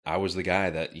I was the guy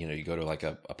that, you know, you go to like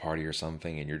a party or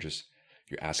something and you're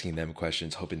asking them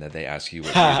questions, hoping that they ask you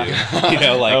what you do. You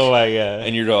know, like, oh my God.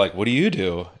 And you're like, what do you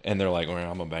do? And they're like, well,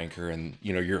 I'm a banker. And,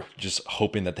 you know, you're just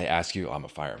hoping that they ask you, I'm a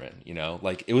fireman, you know,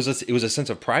 like it was a sense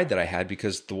of pride that I had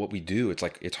because what we do, it's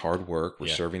like, it's hard work. We're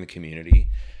serving the community.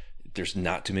 There's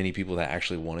not too many people that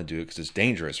actually want to do it because it's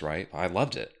dangerous, right? I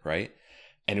loved it, right?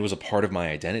 And it was a part of my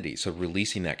identity. So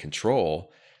releasing that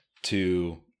control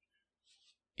to,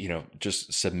 you know,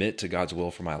 just submit to God's will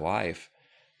for my life,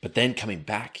 but then coming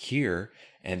back here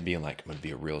and being like, I'm going to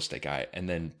be a real estate guy. And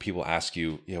then people ask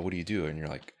you, yeah, what do you do? And you're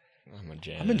like, I'm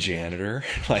a janitor.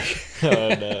 Like, oh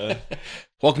no.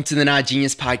 Welcome to the Not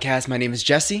Genius podcast. My name is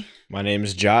Jesse. My name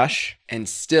is Josh. And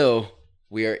still,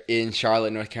 we are in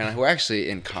Charlotte, North Carolina. We're actually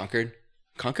in Concord.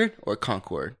 Concord or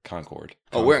Concord? Concord.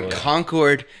 Oh, we're in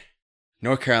Concord,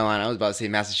 North Carolina. I was about to say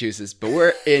Massachusetts, but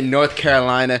we're in North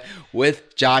Carolina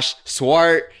with Josh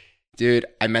Swart. Dude,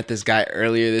 I met this guy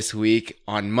earlier this week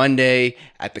on Monday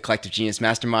at the Collective Genius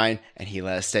Mastermind, and he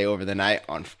let us stay over the night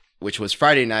which was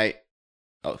Friday night.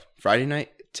 Oh, Friday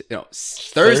night? No,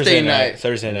 Thursday night.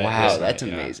 Thursday night. Wow, that's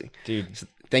amazing. Dude. So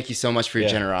thank you so much for your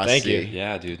generosity. Thank you.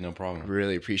 Yeah, dude, no problem.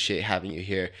 Really appreciate having you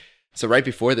here. So right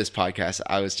before this podcast,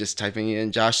 I was just typing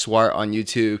in Josh Swart on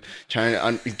YouTube,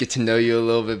 trying to get to know you a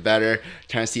little bit better,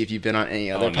 trying to see if you've been on any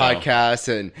other podcasts.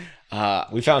 And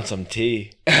we found some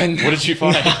tea. What did you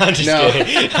find? I'm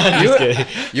just kidding.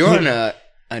 You were on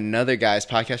another guy's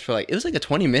podcast for it was like a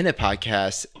 20-minute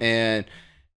podcast, and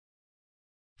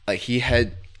like he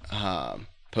had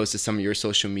posted some of your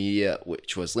social media,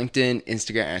 which was LinkedIn,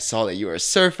 Instagram, and I saw that you were a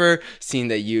surfer, seeing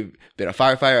that you've been a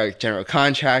firefighter, a general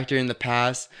contractor in the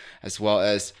past, as well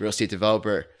as real estate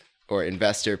developer or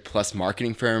investor plus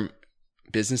marketing firm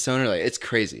business owner. Like, it's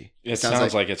crazy. It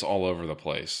sounds like it's all over the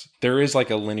place. There is like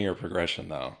a linear progression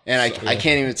though. And I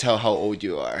can't even tell how old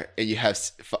you are. And you have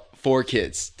 4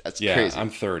 kids. That's crazy. I'm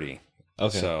 30.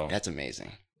 Okay. So that's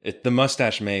amazing. The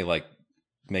mustache may like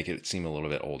make it seem a little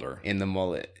bit older. In the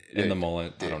mullet. I don't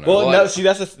know. Well, no, see,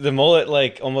 that's the mullet.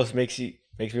 Like, almost makes me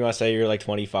want to say you're like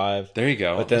 25. There you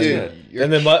go. But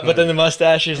then, but then the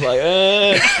mustache is like,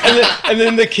 and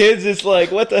then the kids, it's like,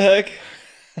 what the heck?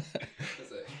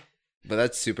 But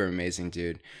that's super amazing,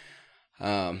 dude.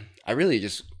 I really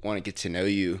just want to get to know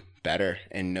you better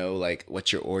and know like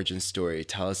what's your origin story.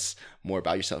 Tell us more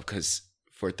about yourself, because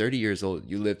for 30 years old,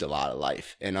 you lived a lot of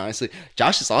life. And honestly,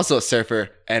 Josh is also a surfer.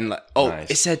 And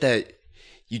nice. It said that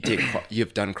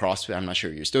you've done CrossFit. I'm not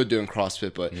sure you're still doing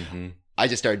CrossFit, but I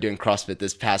just started doing CrossFit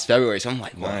this past February. So I'm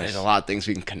like, well, there's a lot of things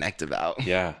we can connect about.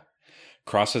 Yeah.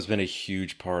 CrossFit's been a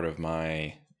huge part of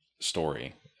my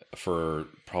story for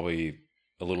probably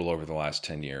a little over the last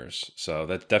 10 years. So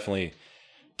that definitely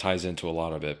ties into a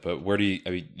lot of it. But where do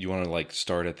you want to like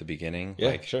start at the beginning? Yeah,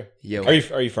 like, sure. Yeah.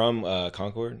 Are you from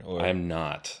Concord? Or? I am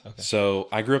not. Okay. So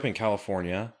I grew up in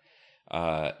California.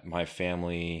 My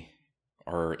family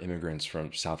are immigrants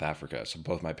from South Africa. So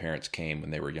both my parents came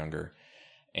when they were younger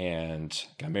and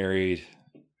got married,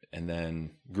 and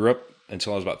then grew up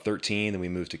until I was about 13. Then we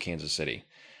moved to Kansas City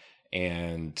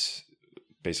and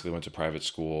basically went to private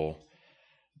school.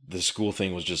 The school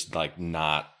thing was just like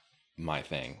not my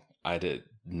thing. I did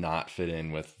not fit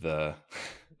in with the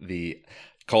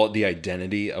call it the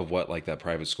identity of what like that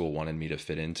private school wanted me to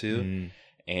fit into.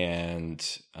 And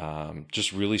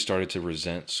just really started to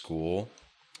resent school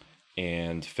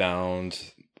and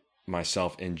found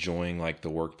myself enjoying like the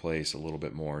workplace a little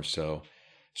bit more. So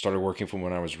started working from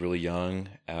when I was really young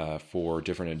for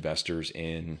different investors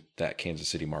in that Kansas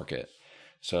City market.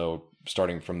 So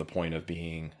starting from the point of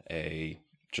being a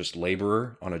just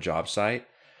laborer on a job site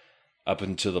up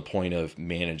until the point of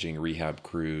managing rehab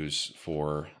crews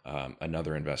for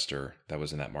another investor that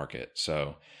was in that market.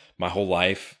 So my whole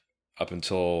life up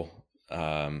until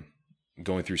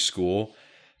going through school,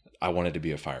 I wanted to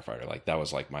be a firefighter. Like that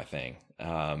was like my thing.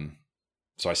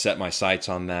 So I set my sights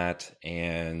on that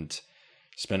and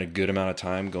spent a good amount of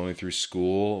time going through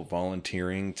school,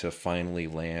 volunteering to finally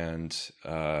land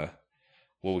what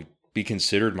would be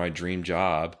considered my dream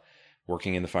job,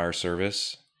 working in the fire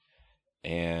service,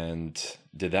 and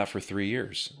did that for 3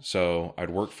 years. So I'd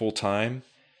work full time,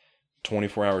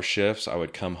 24-hour shifts. I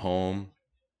would come home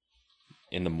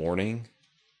in the morning,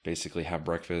 basically have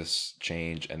breakfast,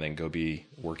 change, and then go be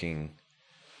working,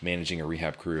 managing a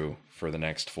rehab crew for the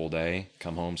next full day,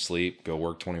 come home, sleep, go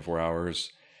work 24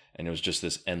 hours. And it was just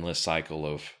this endless cycle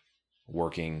of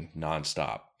working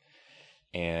nonstop.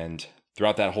 And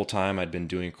throughout that whole time, I'd been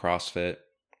doing CrossFit.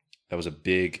 That was a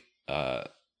big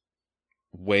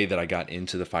way that I got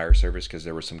into the fire service, because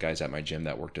there were some guys at my gym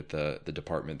that worked at the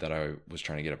department that I was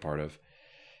trying to get a part of.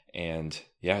 And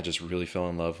yeah, just really fell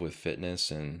in love with fitness,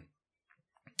 and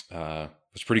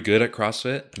was pretty good at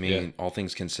CrossFit. I mean, all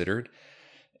things considered.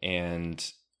 And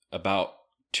about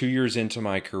 2 years into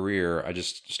my career, I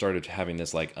just started having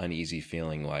this like uneasy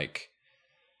feeling, like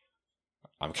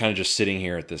I'm kind of just sitting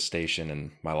here at this station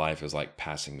and my life is like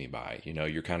passing me by. You know,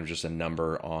 you're kind of just a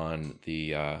number on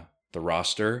the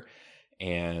roster,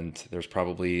 and there's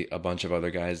probably a bunch of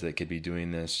other guys that could be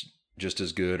doing this just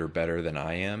as good or better than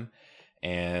I am.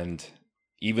 And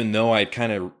even though I'd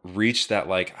kind of reached that,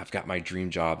 like, I've got my dream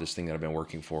job, this thing that I've been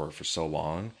working for so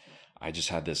long, I just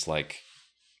had this like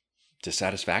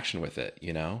dissatisfaction with it,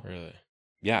 you know? Really?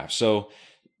 Yeah. So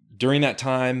during that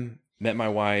time, met my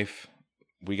wife,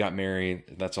 we got married.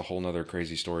 That's a whole nother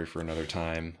crazy story for another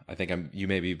time. I think you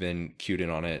maybe been cued in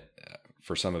on it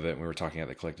for some of it when we were talking at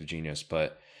the Collective Genius,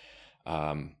 but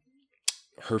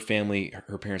her family,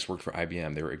 her parents worked for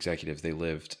IBM. They were executives. They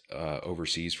lived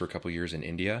overseas for a couple of years in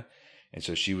India. And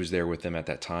so she was there with them at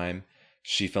that time.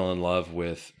 She fell in love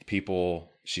with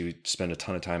people. She would spend a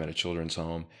ton of time at a children's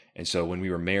home. And so when we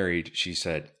were married, she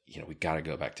said, you know, we got to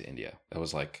go back to India. That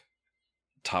was like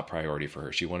top priority for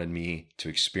her. She wanted me to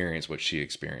experience what she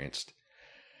experienced.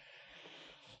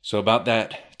 So about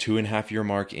that 2.5 year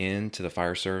mark into the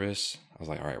fire service, I was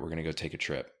like, all right, we're going to go take a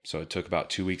trip. So it took about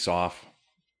 2 weeks off.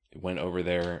 Went over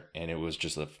there, and it was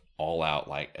just a all out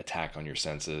like attack on your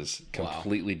senses,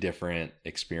 completely different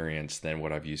experience than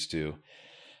what I've used to.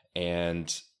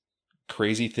 And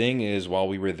crazy thing is, while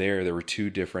we were there were 2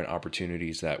 different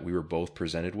opportunities that we were both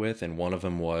presented with. And one of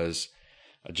them was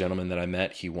a gentleman that I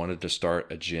met. He wanted to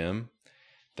start a gym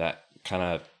that kind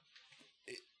of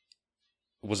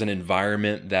was an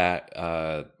environment that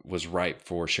was ripe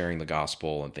for sharing the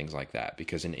gospel and things like that.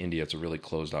 Because in India, it's a really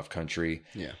closed off country.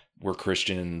 Yeah. We're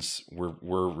Christians.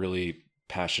 We're really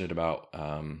passionate about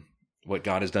what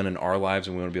God has done in our lives,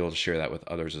 and we want to be able to share that with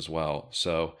others as well.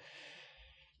 So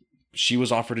she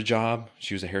was offered a job.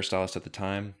 She was a hairstylist at the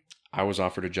time. I was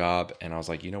offered a job, and I was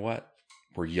like, you know what?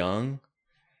 We're young.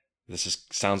 This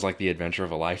sounds like the adventure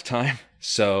of a lifetime.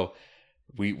 So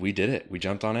we did it. We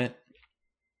jumped on it.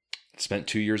 Spent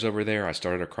 2 years over there. I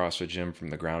started a CrossFit gym from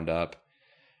the ground up,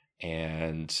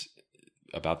 and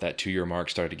about that 2 year mark,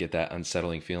 started to get that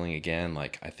unsettling feeling again.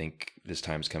 Like, I think this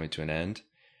time's coming to an end.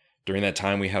 During that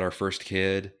time, we had our first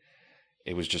kid.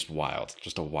 It was just wild,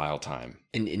 just a wild time.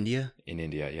 In India? In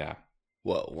India, yeah.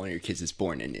 Whoa, one of your kids is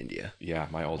born in India. Yeah,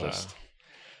 my oldest. Wow.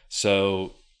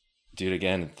 So, dude,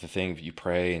 again, the thing, you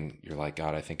pray and you're like,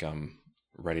 God, I think I'm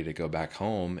ready to go back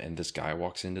home. And this guy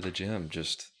walks into the gym,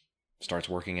 just starts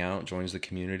working out, joins the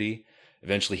community.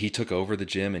 Eventually, he took over the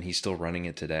gym, and he's still running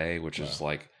it today, which is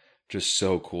like just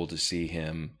so cool to see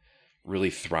him really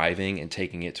thriving and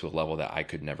taking it to a level that I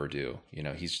could never do. You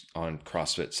know, he's on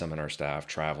CrossFit seminar staff,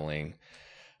 traveling.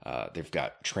 They've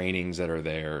got trainings that are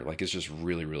there. Like, it's just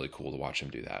really, really cool to watch him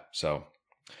do that. So,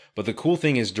 but the cool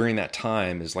thing is, during that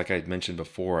time is, like I mentioned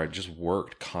before, I just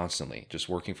worked constantly, just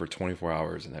working for 24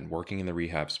 hours and then working in the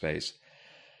rehab space.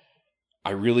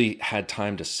 I really had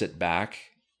time to sit back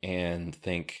and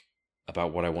think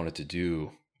about what I wanted to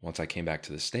do once I came back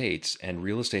to the States. And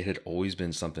real estate had always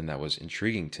been something that was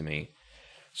intriguing to me.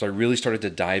 So I really started to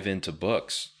dive into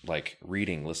books, like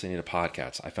reading, listening to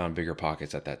podcasts. I found Bigger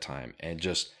Pockets at that time and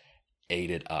just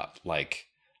ate it up. Like,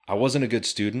 I wasn't a good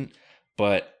student,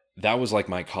 but that was like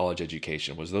my college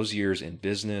education, was those years in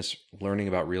business, learning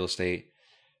about real estate.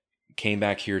 Came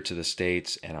back here to the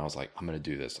States, and I was like, I'm going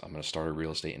to do this. I'm going to start a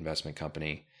real estate investment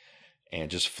company, and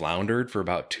just floundered for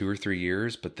about 2 or 3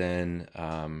 years. But then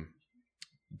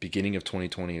beginning of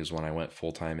 2020 is when I went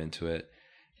full-time into it,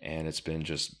 and it's been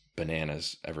just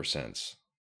bananas ever since.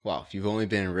 Wow, you've only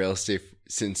been in real estate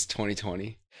since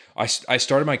 2020? I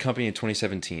started my company in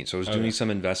 2017, so I was doing some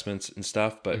investments and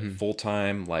stuff, but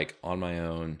full-time, like on my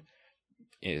own,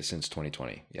 since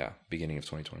 2020. Yeah, beginning of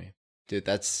 2020. Dude,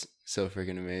 that's so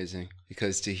freaking amazing.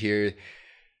 Because to hear,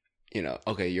 you know,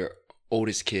 okay, your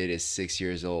oldest kid is 6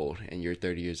 years old and you're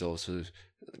 30 years old, so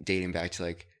dating back to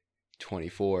like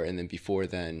 24, and then before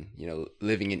then, you know,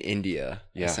 living in India,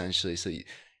 essentially. So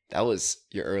that was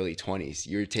your early 20s.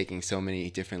 You're taking so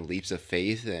many different leaps of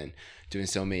faith and doing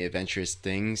so many adventurous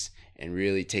things, and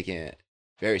really taking it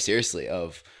very seriously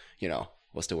of, you know,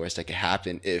 what's the worst that could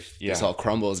happen if this all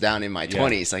crumbles down in my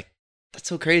 20s? Like, that's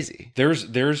so crazy. There's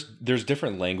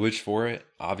different language for it,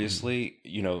 obviously.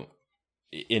 You know,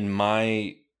 in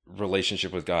my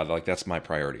relationship with God, like, that's my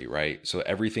priority, right? So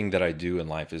everything that I do in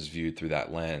life is viewed through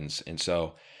that lens. And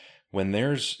so when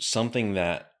there's something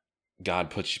that God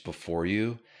puts before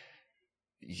you,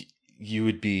 you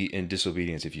would be in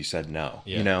disobedience if you said no,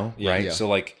 you know, right? Yeah. So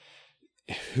like,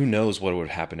 who knows what would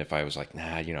happen if I was like,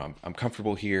 nah, I'm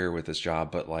comfortable here with this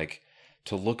job. But like,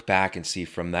 to look back and see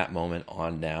from that moment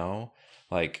on now,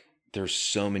 like, there's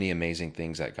so many amazing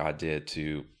things that God did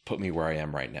to put me where I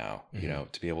am right now,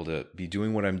 to be able to be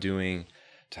doing what I'm doing,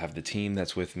 to have the team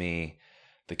that's with me,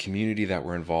 the community that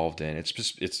we're involved in.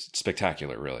 It's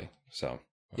spectacular, really. So.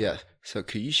 Yeah. So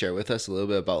could you share with us a little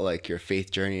bit about like your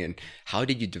faith journey and how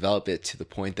did you develop it to the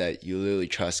point that you literally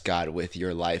trust God with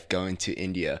your life, going to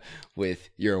India with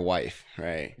your wife,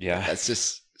 right? Yeah. That's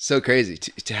just so crazy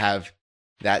to have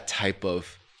that type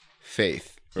of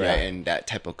faith, right? Yeah. And that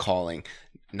type of calling.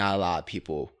 Not a lot of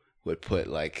people would put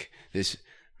like this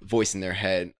voice in their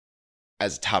head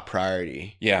as a top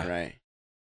priority. Yeah. Right.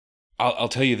 I'll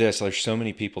tell you this, there's so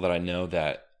many people that I know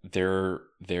that their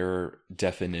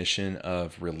definition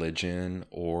of religion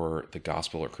or the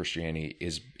gospel or Christianity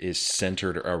is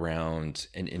centered around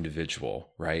an individual,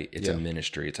 right? It's a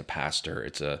ministry, it's a pastor,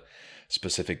 it's a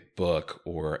specific book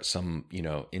or some,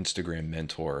 Instagram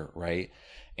mentor, right?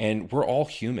 And we're all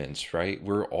humans, right?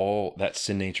 That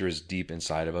sin nature is deep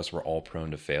inside of us. We're all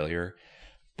prone to failure.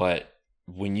 But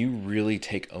when you really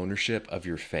take ownership of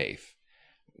your faith,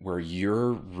 where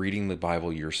you're reading the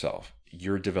Bible yourself,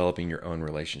 you're developing your own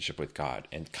relationship with God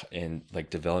and like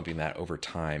developing that over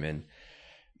time. And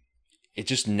it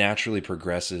just naturally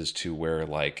progresses to where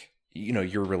like,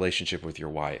 your relationship with your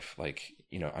wife, like,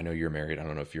 I know you're married. I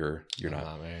don't know if you're I'm not.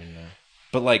 not married, no.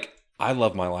 But like, I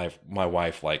love my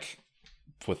wife, like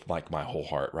with like my whole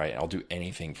heart, right? I'll do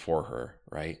anything for her,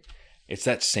 right? It's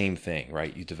that same thing,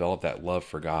 right? You develop that love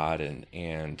for God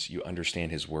and you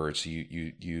understand his word. So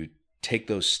you take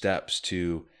those steps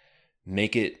to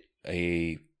make it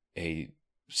a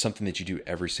something that you do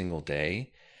every single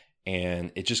day,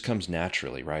 and it just comes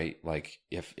naturally, right? Like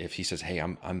if he says, hey,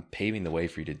 I'm paving the way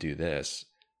for you to do this,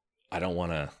 I don't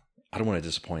want to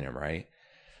disappoint him, right?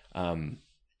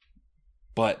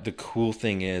 But the cool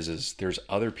thing is there's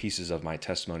other pieces of my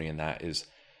testimony, and that is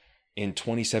in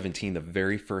 2017, the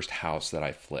very first house that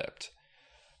I flipped,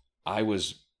 I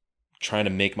was trying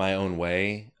to make my own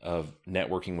way of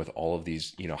networking with all of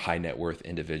these, high net worth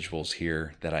individuals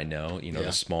here that I know,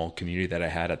 the small community that I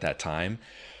had at that time.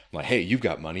 I'm like, hey, you've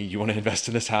got money. You want to invest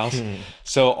in this house?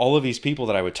 So all of these people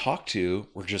that I would talk to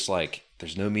were just like,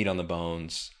 there's no meat on the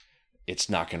bones. It's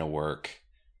not going to work.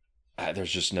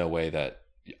 There's just no way that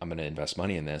I'm going to invest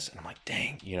money in this. And I'm like,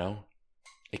 dang,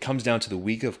 it comes down to the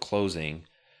week of closing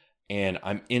and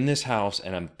I'm in this house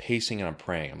and I'm pacing and I'm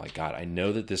praying. I'm like, God, I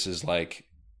know that this is like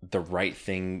the right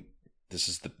thing. This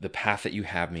is the path that you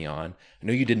have me on. I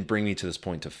know you didn't bring me to this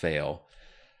point to fail.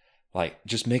 Like,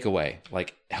 just make a way,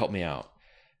 like help me out.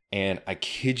 And I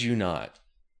kid you not,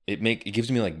 it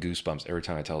gives me like goosebumps every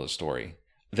time I tell this story.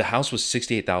 The house was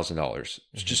 $68,000.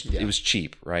 It was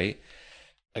cheap, right?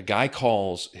 A guy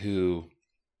calls who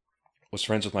was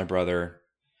friends with my brother.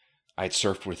 I'd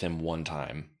surfed with him one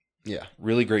time. Yeah.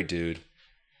 Really great dude.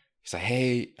 He's like,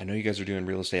 hey, I know you guys are doing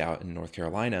real estate out in North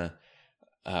Carolina.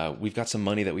 We've got some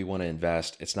money that we want to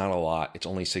invest. It's not a lot. It's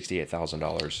only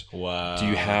 $68,000. Wow. Do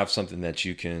you have something that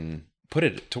you can put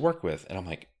it to work with? And I'm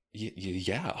like,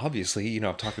 yeah, obviously,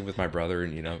 I'm talking with my brother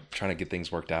and, trying to get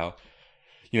things worked out.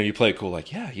 You play it cool,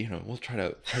 like, yeah, we'll try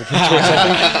to put towards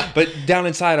something. But down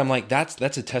inside, I'm like, that's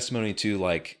a testimony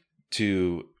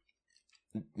to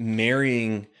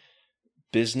marrying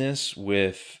business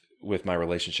with my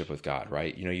relationship with God,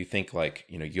 right? You think like,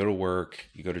 you go to work,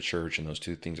 you go to church, and those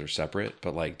two things are separate.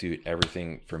 But like, dude,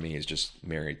 everything for me is just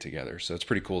married together. So it's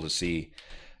pretty cool to see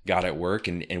God at work,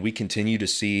 and we continue to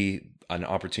see an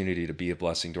opportunity to be a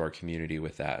blessing to our community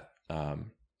with that,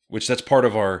 which that's part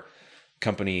of our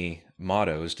company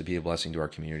motto, is to be a blessing to our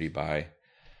community by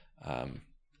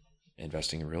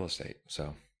investing in real estate.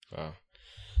 So, wow.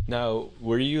 Now,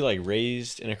 were you like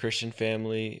raised in a Christian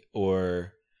family,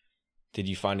 or did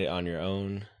you find it on your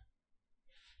own?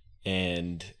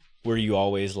 And were you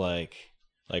always like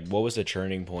what was the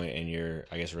turning point in your,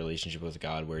 I guess, relationship with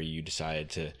God where you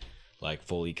decided to like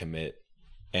fully commit?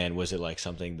 And was it like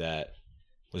something that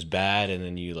was bad and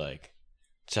then you like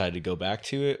decided to go back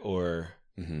to it, or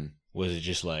was it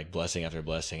just like blessing after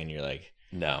blessing and you're like,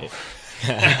 no?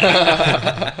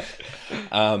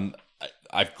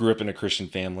 I grew up in a Christian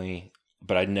family,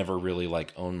 but I'd never really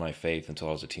like owned my faith until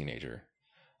I was a teenager.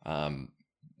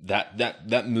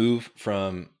 That move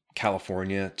from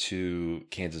California to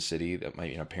Kansas City, that my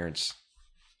parents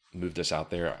moved us out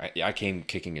there. I came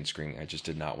kicking and screaming. I just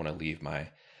did not want to leave my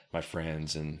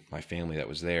friends and my family that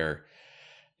was there.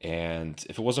 And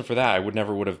if it wasn't for that, I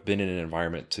would have been in an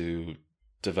environment to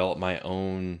develop my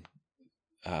own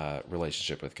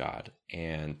relationship with God.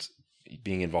 And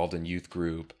being involved in youth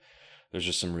group, there's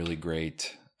just some really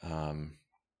great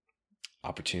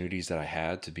opportunities that I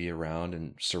had to be around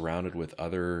and surrounded with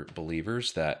other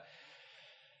believers that,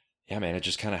 yeah, man, it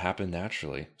just kind of happened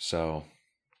naturally. So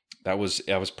I was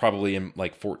probably in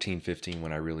like 14, 15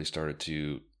 when I really started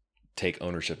to take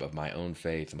ownership of my own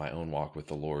faith and my own walk with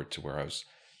the Lord, to where I was,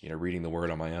 reading the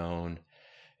word on my own,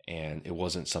 and it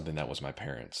wasn't something that was my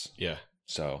parents. Yeah.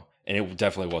 So, and it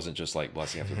definitely wasn't just like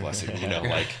blessing after blessing,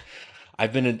 like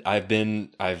I've been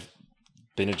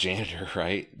a janitor,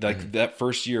 right? Like that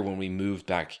first year when we moved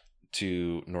back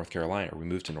to North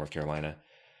Carolina,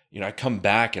 I come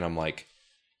back and I'm like,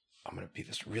 I'm going to be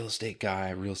this real estate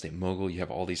guy, real estate mogul. You have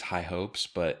all these high hopes,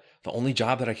 but the only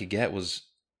job that I could get was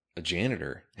a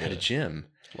janitor at a gym.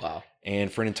 Wow.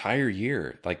 And for an entire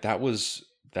year, like that was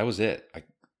it. I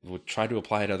would try to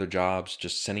apply at other jobs,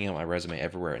 just sending out my resume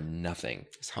everywhere and nothing.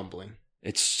 It's humbling.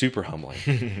 It's super humbling,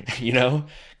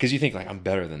 because you think like, I'm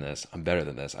better than this.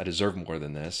 I deserve more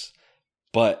than this.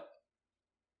 But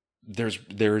there's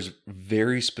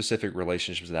very specific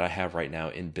relationships that I have right now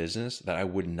in business that I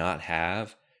would not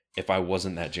have if I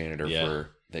wasn't that janitor for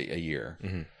a year.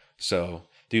 Mm-hmm. So,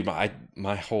 dude, I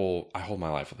hold my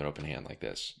life with an open hand like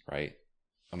this, right?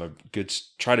 I'm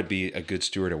try to be a good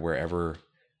steward of wherever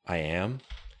I am,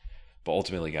 but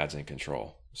ultimately God's in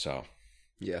control. So,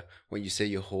 yeah. When you say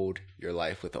you hold your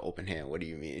life with an open hand, what do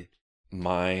you mean?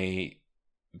 My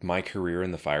career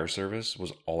in the fire service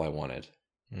was all I wanted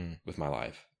with my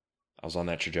life. I was on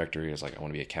that trajectory. I was like, I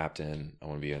want to be a captain. I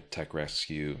want to be a tech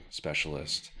rescue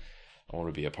specialist. I want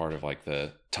to be a part of like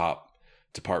the top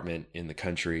department in the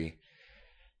country.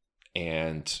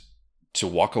 And to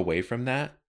walk away from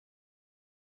that,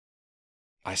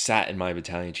 I sat in my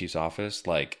battalion chief's office,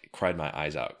 like cried my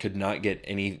eyes out, could not get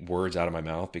any words out of my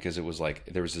mouth, because it was like,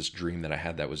 there was this dream that I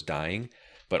had that was dying,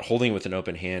 but holding it with an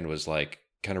open hand was like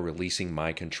kind of releasing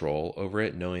my control over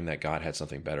it, knowing that God had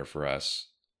something better for us,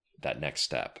 that next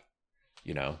step,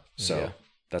 So yeah.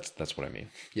 That's what I mean.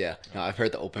 Yeah. No, I've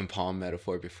heard the open palm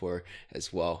metaphor before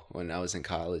as well. When I was in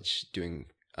college doing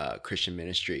Christian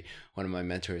ministry, one of my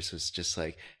mentors was just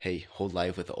like, hey, hold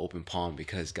life with an open palm,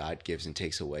 because God gives and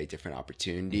takes away different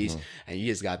opportunities. Mm-hmm. And you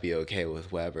just got to be okay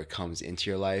with whatever comes into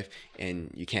your life.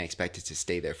 And you can't expect it to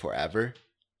stay there forever,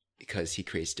 because he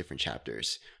creates different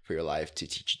chapters for your life to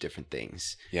teach you different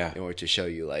things. Yeah. In order to show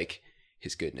you like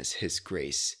his goodness, his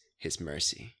grace, his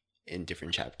mercy in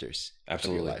different chapters.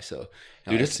 Absolutely. Of your life. So,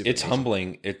 dude, it's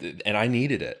humbling. And I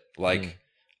needed it. Like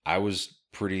I was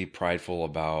pretty prideful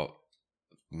about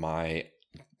my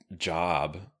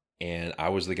job, and I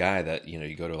was the guy that,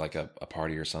 you go to like a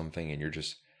party or something, and you're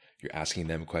asking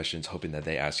them questions, hoping that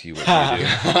they ask you what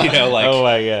you do, like, oh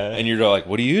my God. And you're like,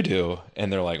 what do you do?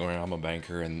 And they're like, well, I'm a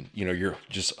banker. And, you're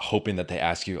just hoping that they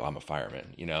ask you, I'm a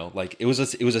fireman, like it was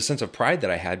a sense of pride that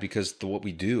I had, because what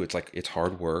we do, it's like, it's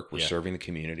hard work. We're serving the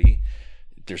community.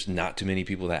 There's not too many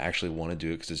people that actually want to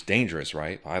do it because it's dangerous.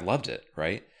 Right. I loved it.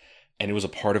 Right. And it was a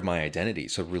part of my identity.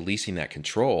 So releasing that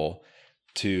control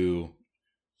to,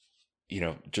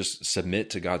 just submit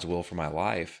to God's will for my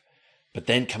life, but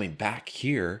then coming back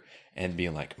here and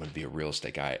being like, I'm going to be a real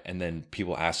estate guy. And then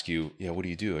people ask you, what do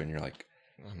you do? And you're like,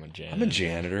 I'm a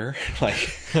janitor.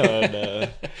 Like, oh no.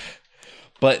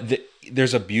 But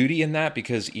there's a beauty in that,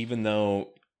 because even though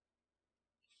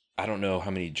I don't know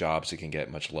how many jobs it can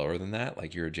get much lower than that,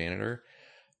 like you're a janitor,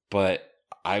 but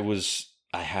I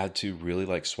had to really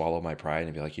like swallow my pride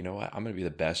and be like, you know what? I'm going to be the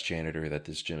best janitor that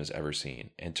this gym has ever seen.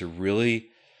 And to really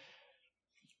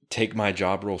take my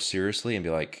job role seriously and be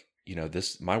like,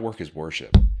 my work is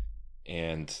worship.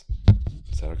 And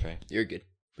is that okay? You're good.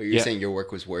 But you're saying your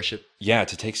work was worship? Yeah.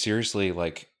 To take seriously,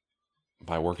 like,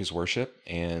 my work is worship,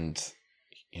 and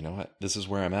you know what? This is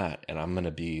where I'm at, and I'm going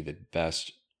to be the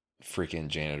best freaking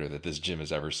janitor that this gym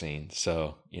has ever seen.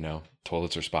 So,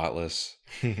 toilets are spotless,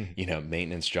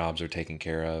 maintenance jobs are taken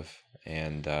care of.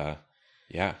 And,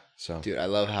 so. Dude, I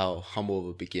love how humble of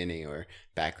a beginning or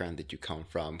background that you come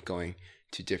from, going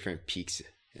to different peaks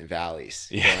and valleys,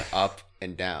 going up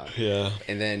and down. Yeah.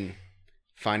 And then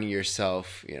finding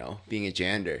yourself, being a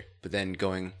janitor, but then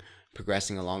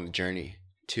progressing along the journey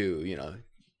to,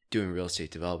 doing real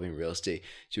estate, developing real estate,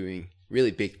 doing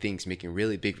really big things, making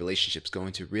really big relationships,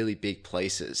 going to really big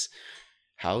places.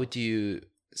 How do you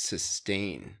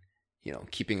sustain,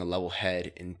 keeping a level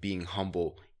head and being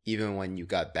humble, even when you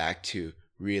got back to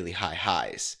really high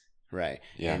highs, right?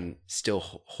 Yeah. And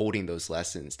still holding those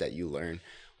lessons that you learn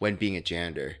when being a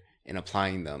janitor and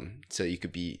applying them so you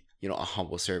could be, a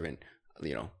humble servant,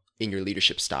 in your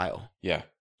leadership style. Yeah.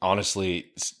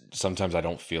 Honestly, sometimes I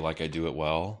don't feel like I do it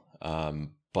well.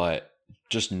 But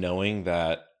just knowing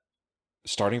that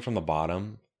starting from the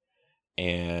bottom,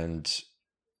 and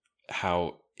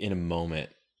how in a moment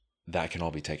that can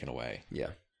all be taken away.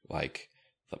 Yeah. Like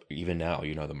even now,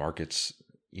 the market's,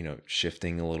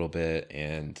 shifting a little bit,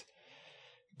 and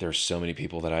there's so many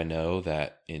people that I know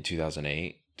that in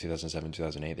 2007,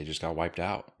 2008, they just got wiped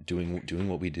out doing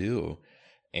what we do.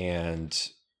 And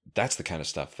that's the kind of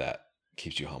stuff that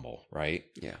keeps you humble, right?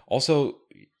 Yeah. Also,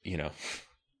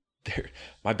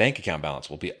 my bank account balance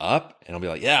will be up and I'll be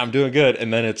like, yeah, I'm doing good.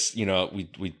 And then it's,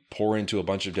 we pour into a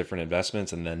bunch of different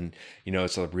investments, and then,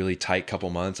 it's a really tight couple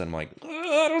months. And I'm like,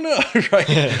 I don't know.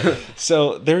 Right.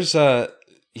 So there's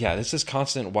it's this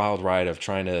constant wild ride of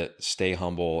trying to stay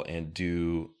humble and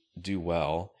do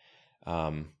well.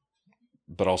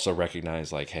 But also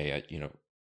recognize like, hey,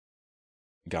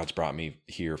 God's brought me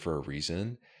here for a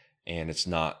reason, and it's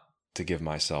not to give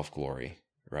myself glory.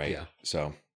 Right. Yeah.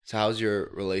 So how's your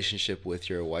relationship with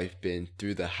your wife been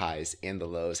through the highs and the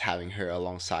lows, having her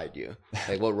alongside you?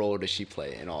 Like, what role does she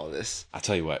play in all of this? I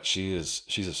tell you what, she's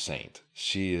a saint.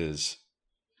 She's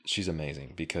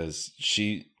amazing, because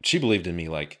she believed in me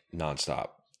like nonstop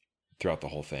throughout the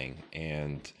whole thing.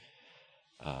 And,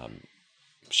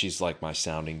 she's like my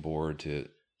sounding board to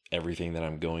everything that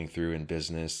I'm going through in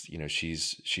business.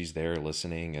 She's there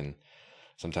listening, and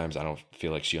sometimes I don't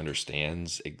feel like she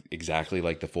understands exactly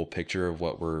like the full picture of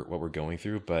what we're going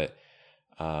through. But,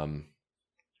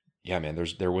 yeah, man,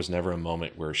 there was never a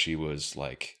moment where she was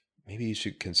like, maybe you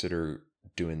should consider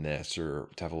doing this or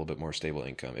to have a little bit more stable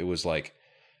income. It was like,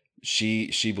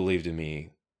 she believed in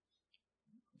me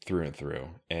through and through.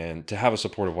 And to have a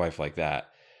supportive wife like that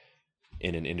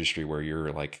in an industry where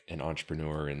you're like an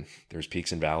entrepreneur and there's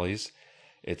peaks and valleys,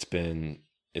 it's been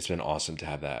awesome to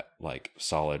have that like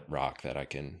solid rock that I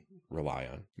can rely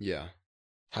on. Yeah.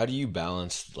 How do you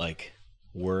balance like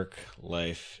work,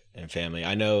 life, and family?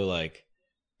 I know like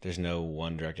there's no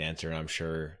one direct answer, and I'm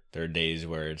sure there are days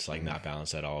where it's like not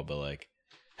balanced at all, but like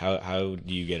how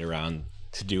do you get around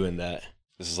to doing that?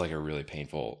 This is like a really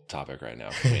painful topic right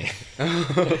now for me.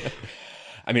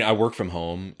 I mean, I work from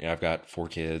home. I've got 4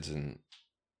 kids and,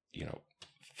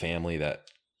 family that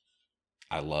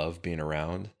I love being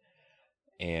around.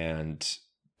 And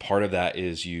part of that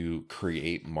is you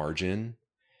create margin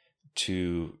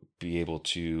to be able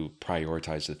to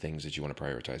prioritize the things that you want to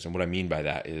prioritize. And what I mean by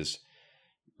that is,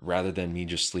 rather than me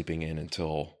just sleeping in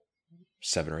until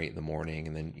 7 or 8 in the morning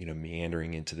and then,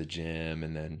 meandering into the gym,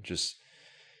 and then just,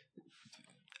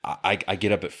 I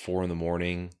get up at 4 in the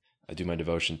morning, I do my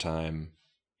devotion time,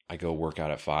 I go work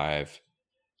out at 5,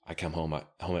 I come home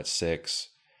at 6,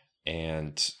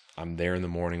 and I'm there in the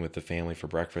morning with the family for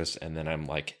breakfast. And then I'm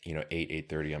like,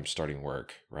 8:30, I'm starting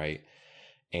work. Right.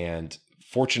 And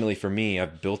fortunately for me,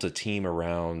 I've built a team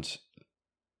around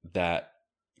that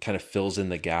kind of fills in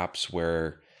the gaps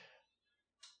where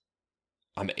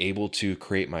I'm able to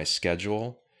create my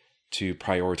schedule to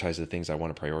prioritize the things I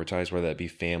want to prioritize, whether that be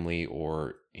family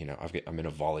or, I'm in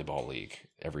a volleyball league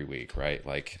every week, right?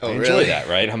 Like, I enjoy really? that,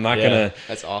 right? I'm not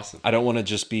That's awesome. I don't want to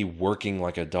just be working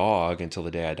like a dog until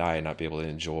the day I die and not be able to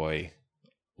enjoy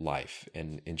life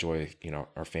and enjoy,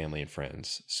 our family and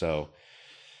friends. So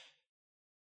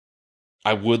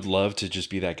I would love to just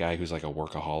be that guy who's like a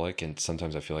workaholic. And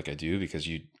sometimes I feel like I do, because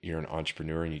you're an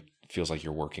entrepreneur and it feels like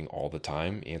you're working all the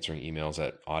time, answering emails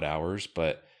at odd hours.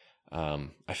 But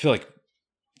I feel like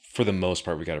for the most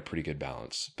part, we got a pretty good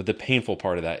balance. But the painful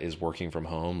part of that is working from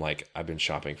home. Like, I've been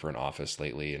shopping for an office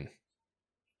lately, and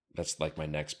that's like my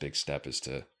next big step, is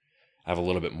to have a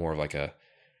little bit more of like a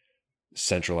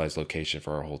centralized location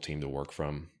for our whole team to work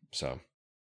from. So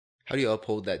how do you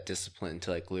uphold that discipline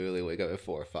to like literally wake up at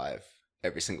 4 or 5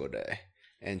 every single day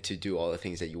and to do all the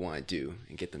things that you want to do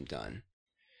and get them done?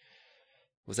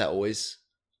 Was that always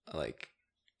like,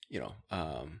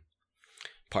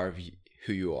 part of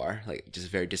who you are, like just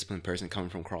a very disciplined person coming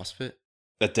from CrossFit?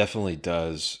 That definitely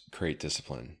does create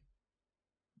discipline.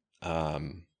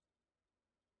 Part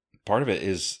of it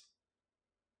is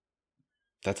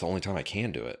that's the only time I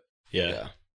can do it. Yeah.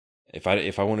 If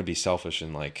I want to be selfish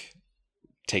and like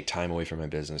take time away from my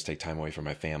business, take time away from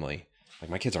my family,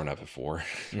 like my kids aren't up at 4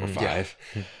 or 5,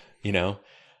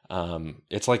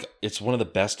 it's like, it's one of the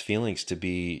best feelings to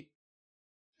be,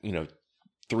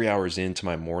 3 hours into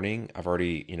my morning, I've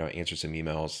already, answered some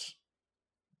emails,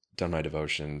 done my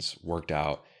devotions, worked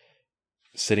out,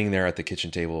 sitting there at the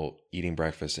kitchen table, eating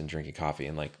breakfast and drinking coffee.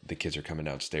 And like the kids are coming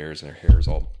downstairs and their hair is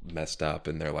all messed up.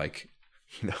 And they're like,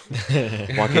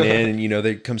 walking in and,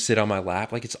 they come sit on my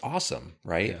lap. Like, it's awesome.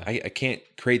 Right. Yeah. I can't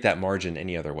create that margin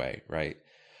any other way. Right.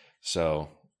 So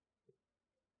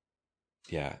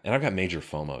yeah. And I've got major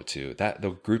FOMO too. That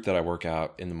the group that I work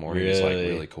out in the morning is like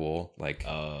really cool. Like,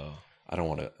 I don't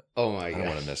want to. Oh my god! I don't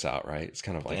want to miss out, right? It's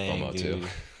kind of like Dang, FOMO dude.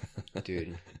 too,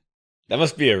 dude. That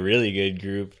must be a really good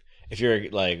group. if you're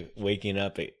like waking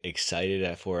up excited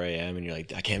at 4 a.m. and you're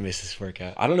like, I can't miss this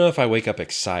workout. I don't know if I wake up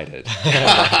excited,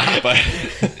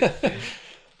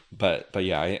 but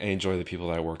yeah, I enjoy the people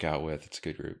that I work out with. It's a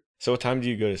good group. So what time do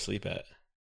you go to sleep at?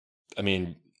 I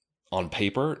mean, on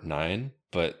paper, 9,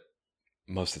 but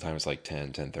most of the time it's like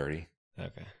 10, 10:30.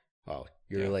 Okay. Wow,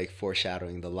 you're like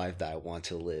foreshadowing the life that I want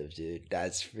to live, dude.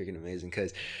 That's freaking amazing.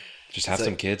 Because just have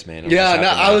some kids, man. Yeah, no,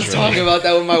 I was talking about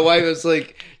that with my wife. I was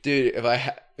like, dude, if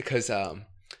because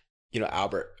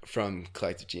Albert from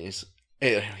Collective Genius,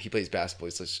 he plays basketball.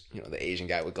 He's just, the Asian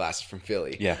guy with glasses from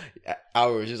Philly. Yeah,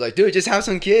 Albert was just like, dude, just have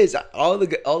some kids. All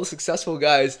the successful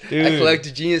guys at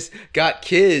Collective Genius got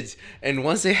kids, and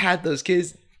once they had those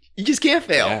kids, you just can't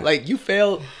fail. Yeah. Like you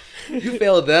fail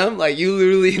them. Like you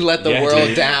literally let the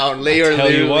world down. They are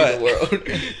literally the world.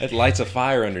 It lights a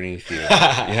fire underneath you.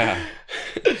 Yeah,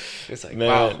 it's like, man,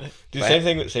 wow. Dude,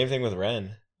 same thing with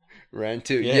Ren. Ren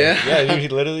too. Yeah. Dude,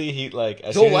 he like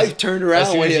his whole life turned around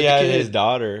as soon when as he had his his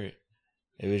daughter.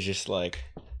 It was just like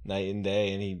night and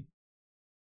day, and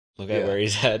look at where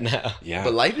he's at now. Yeah,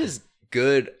 but life is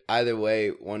good either way.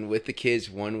 One with the kids,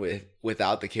 one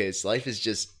without the kids. Life is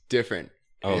just different.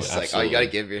 Oh, it's absolutely. like, you got to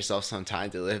give yourself some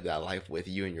time to live that life with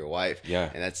you and your wife. Yeah.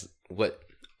 And that's what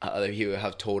other people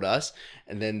have told us.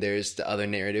 And then there's the other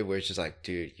narrative where it's just like,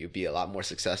 dude, you'd be a lot more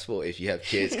successful if you have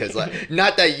kids. Because like,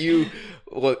 not that you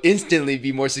will instantly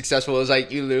be more successful. It's like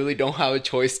you literally don't have a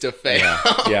choice to fail.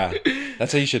 Yeah.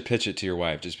 That's how you should pitch it to your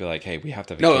wife. Just be like, hey, we have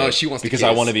to have a kid. No, she wants because the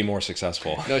kids. I want to be more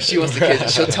successful. No, she wants the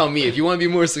kids. She'll tell me, if you want to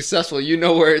be more successful, you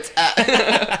know where it's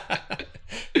at.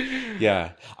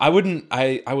 Yeah. I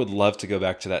would love to go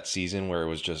back to that season where it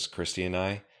was just Christy and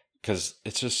I, because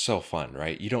it's just so fun,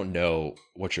 right? You don't know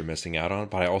what you're missing out on,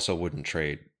 but I also wouldn't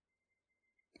trade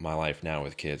my life now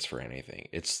with kids for anything.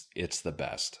 It's the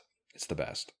best. It's the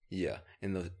best. Yeah.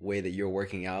 And the way that you're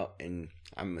working out, and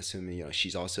I'm assuming,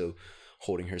 she's also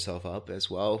holding herself up as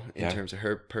well in terms of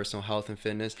her personal health and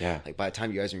fitness. Yeah. Like by the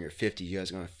time you guys are in your 50s, you guys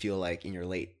are going to feel like in your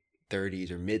late 30s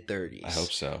or mid 30s. I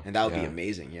hope so. And that would be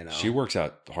amazing, She works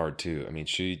out hard too. I mean,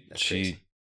 she's a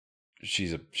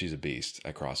beast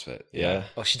at CrossFit. Yeah.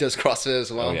 Oh, she does CrossFit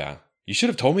as well. Oh yeah. You should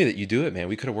have told me that you do it, man.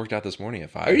 We could have worked out this morning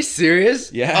at 5. Are you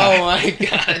serious? Yeah. Oh my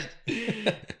god.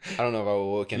 I don't know if I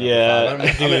will woken up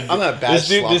at 5. I'm in a bad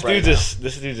slump right now. This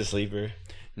dude's a sleeper.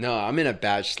 No, I'm in a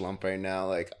bad slump right now.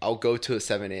 Like, I'll go to a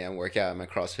 7 a.m. workout at my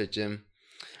CrossFit gym.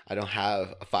 I don't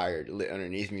have a fire lit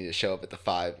underneath me to show up at the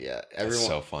 5 yet. That's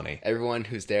so funny. Everyone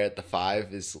who's there at the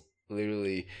 5 is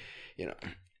literally,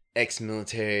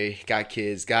 ex-military, got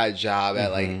kids, got a job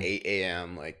at like 8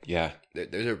 a.m. Like, yeah,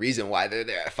 there's a reason why they're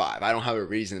there at 5. I don't have a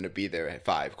reason to be there at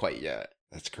 5 quite yet.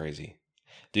 That's crazy,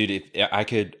 dude. If I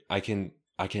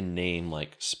can name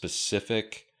like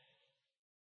specific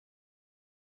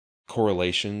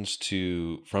correlations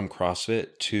from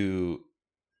CrossFit to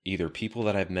either people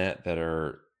that I've met that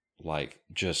are like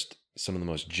just some of the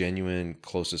most genuine,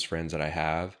 closest friends that I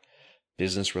have,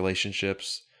 business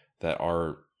relationships that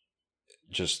are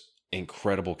just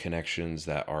incredible connections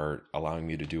that are allowing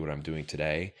me to do what I'm doing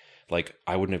today. Like,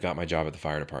 I wouldn't have got my job at the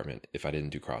fire department if I didn't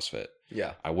do CrossFit.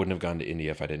 Yeah. I wouldn't have gone to India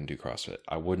if I didn't do CrossFit.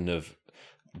 I wouldn't have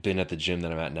been at the gym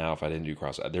that I'm at now if I didn't do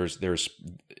CrossFit. There's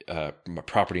my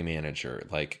property manager,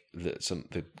 like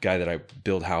the guy that I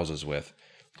build houses with.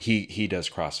 He does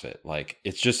CrossFit. Like,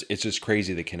 it's just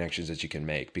crazy the connections that you can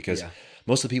make, because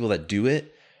most of the people that do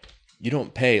it, you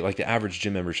don't pay, like the average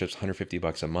gym membership's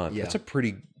 $150 a month. That's a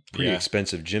pretty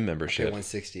expensive gym membership. Okay,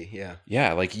 $160. Yeah.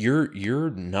 Yeah. Like you're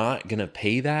not going to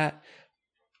pay that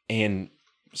and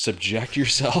subject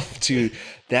yourself to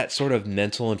that sort of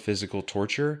mental and physical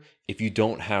torture if you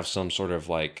don't have some sort of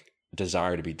like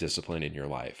desire to be disciplined in your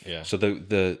life. Yeah. So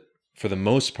for the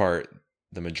most part,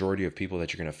 the majority of people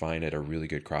that you're going to find at a really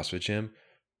good CrossFit gym,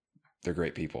 they're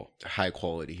great people. High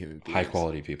quality human beings. High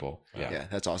quality people. Yeah,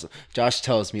 that's awesome. Josh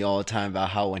tells me all the time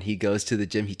about how when he goes to the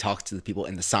gym, he talks to the people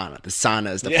in the sauna. The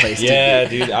sauna is the place to be. Yeah,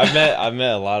 dude. I've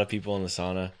met a lot of people in the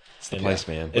sauna. It's the place,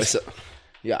 man.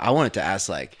 I wanted to ask,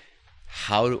 like,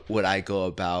 how would I go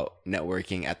about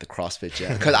networking at the CrossFit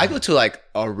gym? Because I go to like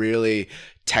a really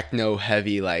techno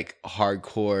heavy, like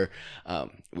hardcore,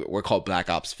 we're called Black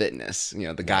Ops Fitness.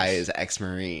 The guy is an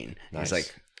ex-Marine. Nice. He's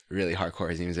like really hardcore.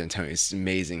 His name is Antonio. He's an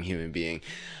amazing human being.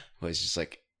 But it's just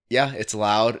like, yeah, it's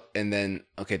loud. And then,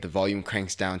 okay, the volume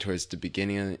cranks down towards the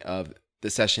beginning of the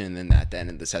session. And then at the end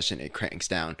of the session, it cranks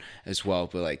down as well.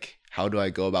 But like, how do I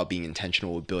go about being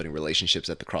intentional with building relationships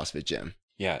at the CrossFit gym?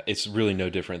 Yeah, it's really no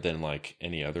different than like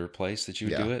any other place that you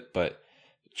would do it, but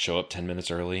show up 10 minutes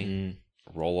early,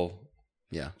 roll,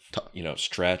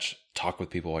 stretch, talk with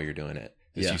people while you're doing it.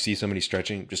 If you see somebody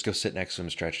stretching, just go sit next to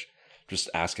them, stretch just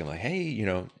ask them like, hey,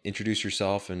 introduce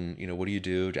yourself and, what do you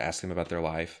do, to ask them about their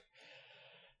life.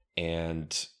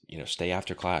 And, stay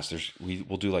after class.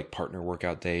 We'll do like partner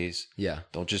workout days. Yeah.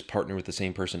 Don't just partner with the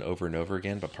same person over and over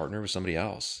again, but partner with somebody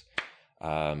else.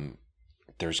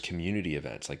 There's community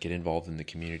events, like get involved in the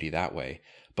community that way.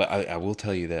 But I will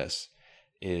tell you this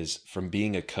is, from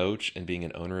being a coach and being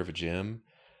an owner of a gym,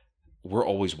 we're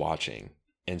always watching.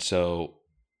 And so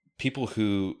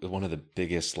one of the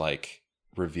biggest like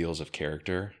reveals of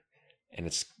character, and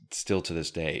it's still to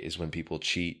this day, is when people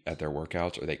cheat at their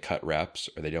workouts, or they cut reps,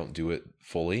 or they don't do it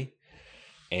fully.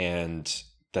 And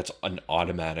that's an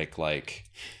automatic like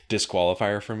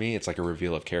disqualifier for me. It's like a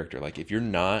reveal of character. Like if you're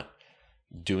not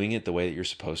doing it the way that you're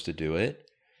supposed to do it,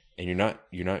 and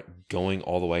you're not going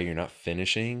all the way, you're not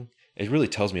finishing, it really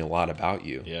tells me a lot about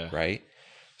you. Yeah. Right.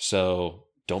 So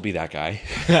don't be that guy.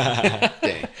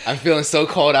 Dang. I'm feeling so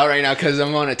called out right now because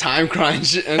I'm on a time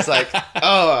crunch. And it's like,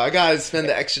 oh, I gotta spend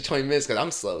the extra 20 minutes because I'm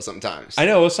slow sometimes. I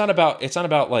know it's not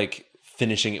about like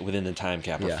finishing it within the time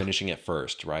cap or Yeah. finishing it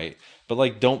first, right? But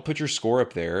like, don't put your score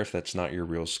up there if that's not your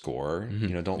real score.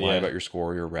 Don't lie about your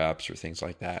score, your reps, or things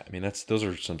like that. I mean, those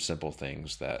are some simple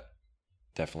things that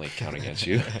definitely count against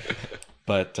you.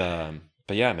 But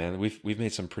yeah, man, we've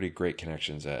made some pretty great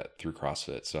connections through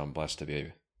CrossFit. So I'm blessed to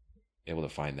be able to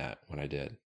find that when I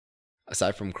did.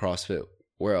 Aside from CrossFit,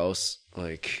 where else,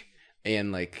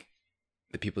 and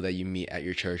the people that you meet at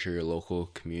your church or your local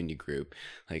community group,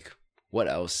 like what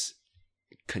else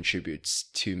contributes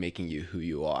to making you who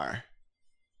you are?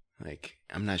 Like,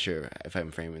 I'm not sure if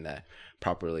I'm framing that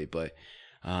properly, but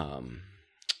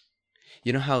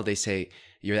you know how they say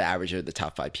you're the average of the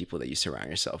top 5 people that you surround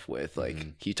yourself with? Like,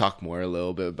 Can you talk more a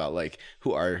little bit about like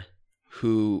who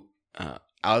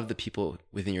out of the people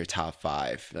within your top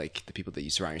 5, like the people that you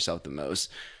surround yourself the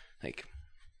most, like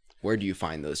where do you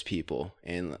find those people,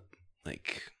 and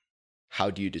like how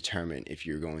do you determine if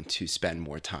you're going to spend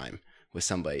more time with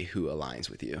somebody who aligns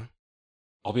with you?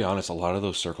 I'll be honest, a lot of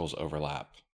those circles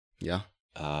overlap. Yeah.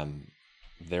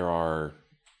 There are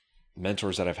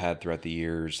mentors that I've had throughout the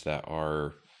years that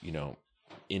are,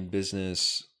 in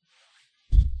business,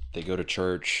 they go to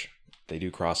church, they do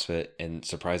CrossFit, and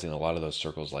surprisingly, a lot of those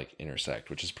circles like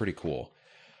intersect, which is pretty cool.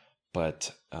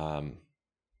 But,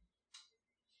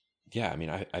 yeah, I mean,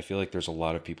 I feel like there's a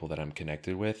lot of people that I'm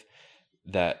connected with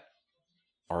that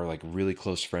are like really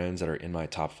close friends that are in my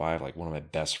top 5. Like one of my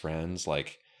best friends,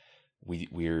 like we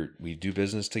do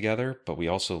business together, but we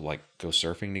also like go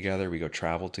surfing together. We go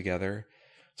travel together.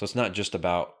 So it's not just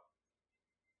about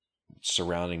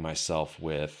surrounding myself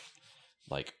with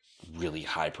like really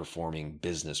high performing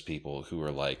business people who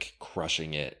are like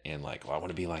crushing it and like, well, I want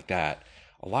to be like that.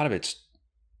 A lot of it's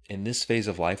in this phase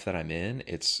of life that I'm in,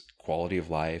 it's quality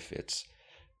of life.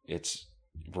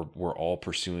 We're all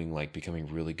pursuing like becoming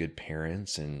really good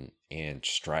parents and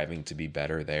striving to be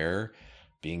better there,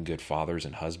 being good fathers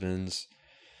and husbands,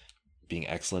 being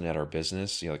excellent at our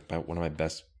business. Like one of my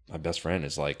best friend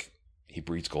is like, he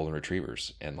breeds golden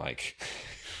retrievers, and like,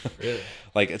 really?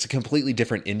 Like it's a completely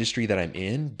different industry that I'm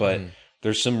in, but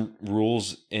there's some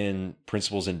rules and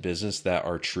principles in business that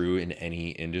are true in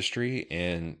any industry.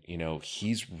 And,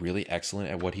 he's really excellent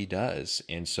at what he does.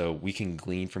 And so we can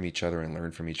glean from each other and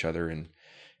learn from each other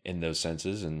in those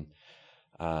senses. And,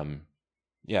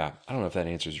 yeah, I don't know if that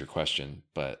answers your question,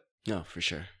 but. No, for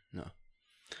sure. No,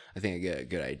 I think I get a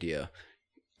good idea.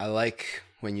 I like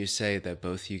when you say that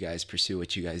both you guys pursue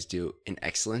what you guys do in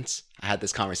excellence. I had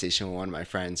this conversation with one of my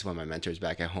friends, one of my mentors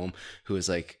back at home, who was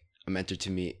like a mentor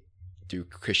to me through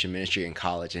Christian ministry in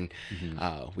college. And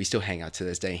we still hang out to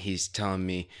this day. He's telling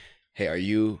me, hey, are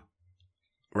you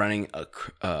running a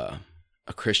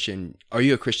Christian? Are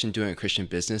you a Christian doing a Christian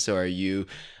business, or are you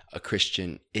a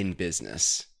Christian in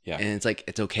business? Yeah. And it's like,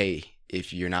 it's okay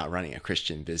if you're not running a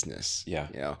Christian business.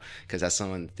 Yeah. Because that's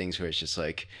some of the things where it's just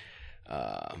like,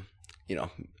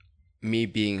 me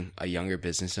being a younger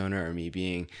business owner, or me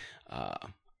being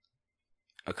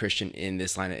a Christian in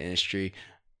this line of industry,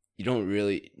 you don't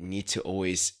really need to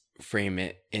always frame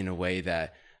it in a way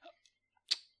that,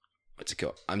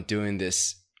 I'm doing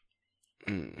this.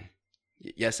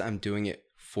 Yes, I'm doing it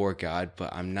for God,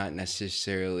 but I'm not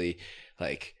necessarily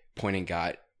like pointing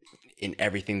God in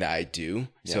everything that I do.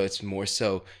 Yeah. So it's more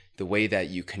so the way that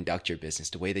you conduct your business,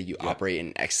 the way that you operate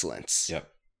in excellence.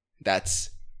 Yep. That's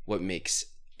what makes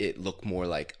it look more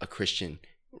like a Christian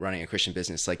running a Christian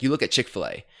business. Like you look at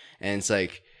Chick-fil-A and it's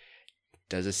like,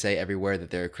 does it say everywhere that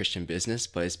they're a Christian business?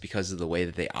 But it's because of the way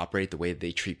that they operate, the way that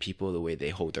they treat people, the way they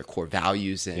hold their core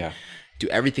values and do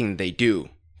everything they do.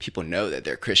 People know that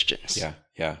they're Christians. Yeah.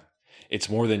 Yeah. It's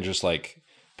more than just like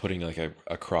putting like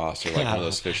a cross or like one of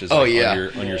those fishes on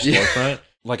your storefront.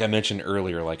 like I mentioned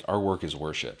earlier, like our work is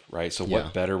worship, right? So Yeah.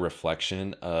 what better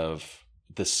reflection of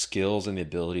the skills and the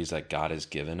abilities that God has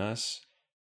given us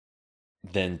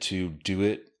than to do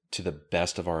it to the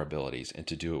best of our abilities and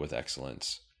to do it with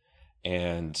excellence.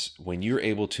 And when you're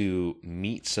able to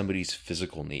meet somebody's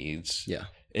physical needs, Yeah.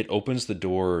 it opens the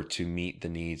door to meet the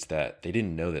needs that they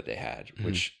didn't know that they had,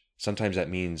 which sometimes that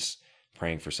means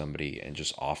praying for somebody and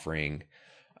just offering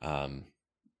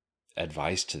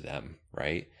advice to them,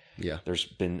 right? Yeah. There's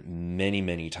been many,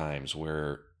 many times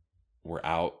where we're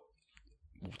out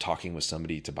talking with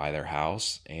somebody to buy their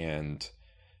house, and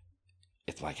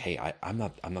it's like, hey, I'm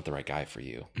not the right guy for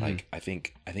you. Like, I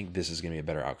think this is going to be a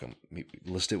better outcome.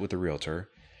 List it with a realtor,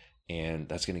 and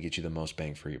that's going to get you the most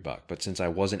bang for your buck. But since I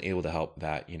wasn't able to help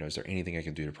that, is there anything I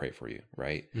can do to pray for you?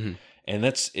 Right. And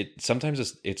that's it.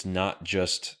 Sometimes it's not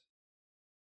just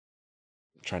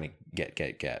trying to get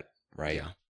right. Yeah.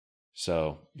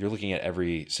 So you're looking at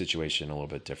every situation a little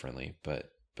bit differently,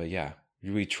 but yeah,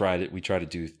 we try to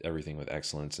do everything with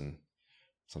excellence, and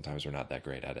sometimes we're not that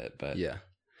great at it, but yeah.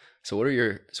 So what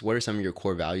are some of your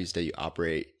core values that you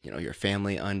operate, your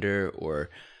family under, or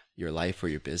your life or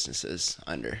your businesses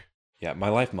under? Yeah, my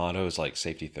life motto is like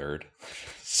safety third.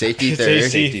 Safety third.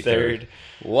 Safety third.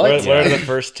 What? What are the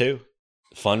first two?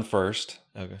 Fun first,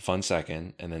 Okay. fun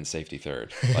second, and then safety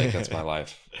third. Like that's my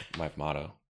life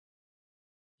motto.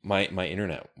 My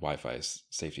internet Wi-Fi is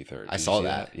safety third. I Did you saw see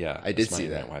that. Yeah, I did that's my see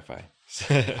internet that. Wi-Fi.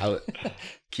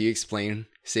 Can you explain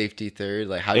safety third?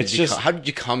 Like how It's did you just- how did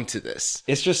you come to this?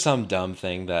 It's just some dumb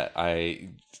thing that I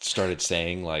started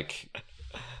saying, like,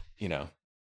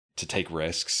 to take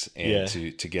risks and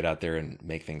to get out there and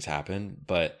make things happen.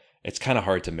 But it's kind of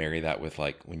hard to marry that with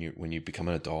like when you become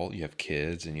an adult, you have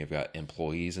kids and you've got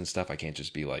employees and stuff. I can't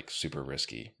just be like super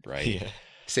risky, right? Yeah.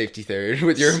 Safety third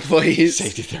with your employees.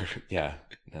 Safety third. Yeah.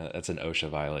 That's an OSHA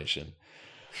violation.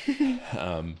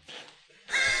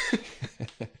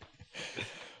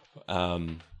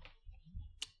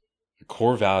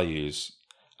 Core values.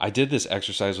 I did this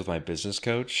exercise with my business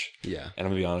coach, Yeah. and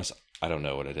I'm gonna be honest, I don't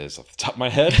know what it is off the top of my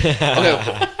head.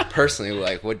 Okay. Personally,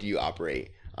 like, what do you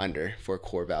operate under for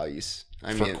core values?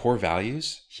 For core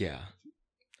values, yeah.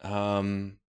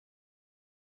 um,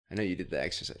 I know you did the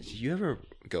exercise. Did you ever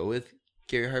go with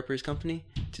Gary Harper's company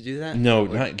to do that? no,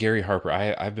 Or- not Gary Harper.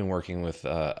 I've been working with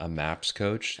a MAPS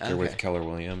coach. They're with Okay. Keller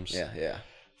Williams Yeah.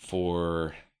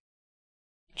 for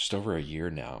just over a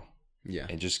year now, Yeah.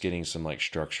 and just getting some like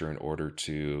structure and order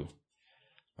to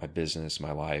my business,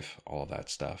 my life, all of that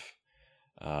stuff.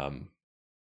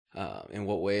 In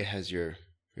what way has your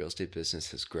real estate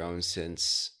business has grown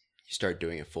since you started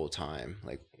doing it full time?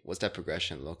 Like, what's that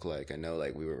progression look like? I know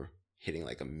like we were hitting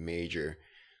like a major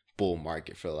bull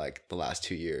market for like the last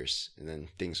 2 years, and then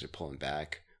things are pulling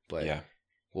back. But Yeah.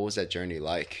 what was that journey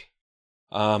like?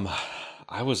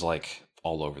 I was like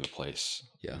all over the place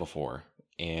Yeah. before,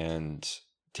 and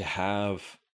to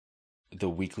have the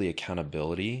weekly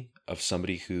accountability of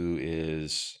somebody who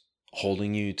is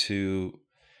holding you to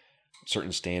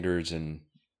certain standards and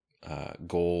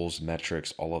goals,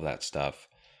 metrics, all of that stuff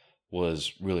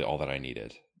was really all that I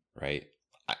needed. Right.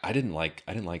 I didn't like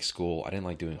school. I didn't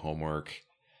like doing homework,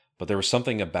 but there was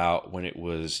something about when it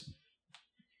was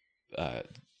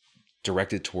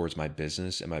directed towards my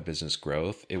business and my business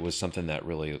growth. It was something that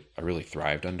I really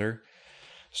thrived under.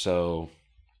 So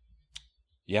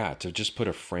yeah, to just put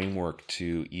a framework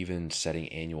to even setting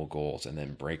annual goals and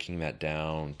then breaking that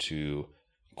down to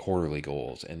quarterly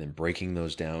goals and then breaking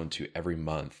those down to every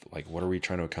month. Like, what are we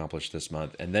trying to accomplish this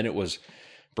month? And then it was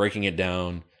breaking it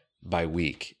down by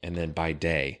week and then by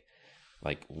day.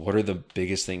 Like, what are the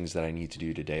biggest things that I need to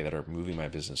do today that are moving my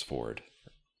business forward?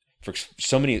 For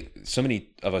so many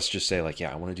of us just say like,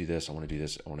 yeah, I want to do this. I want to do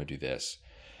this. I want to do this.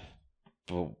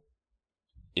 But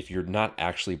if you're not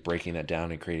actually breaking that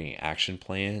down and creating an action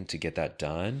plan to get that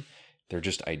done, they're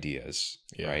just ideas,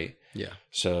 right? Yeah.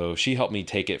 So she helped me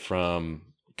take it from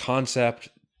concept,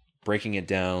 breaking it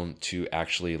down to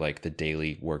actually like the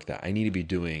daily work that I need to be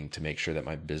doing to make sure that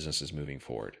my business is moving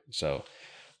forward. So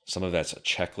some of that's a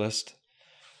checklist.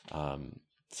 Some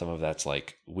of that's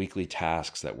like weekly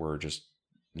tasks that we're just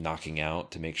knocking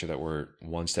out to make sure that we're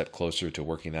one step closer to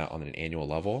working that on an annual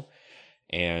level.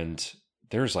 And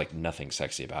there's like nothing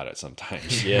sexy about it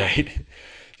sometimes, right?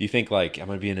 You think like I'm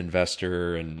going to be an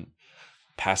investor and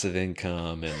passive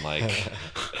income and like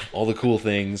all the cool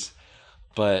things,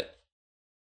 but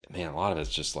man, a lot of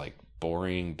it's just like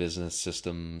boring business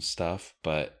system stuff.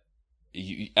 But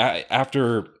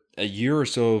after a year or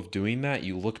so of doing that,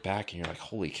 you look back and you're like,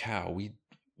 holy cow,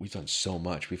 we've done so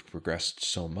much. We've progressed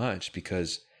so much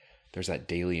because there's that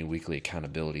daily and weekly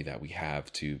accountability that we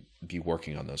have to be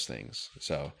working on those things.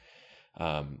 So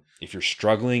If you're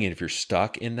struggling and if you're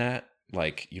stuck in that,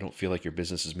 like you don't feel like your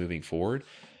business is moving forward,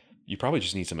 you probably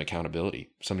just need some accountability.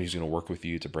 Somebody who's going to work with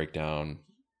you to break down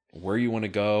where you want to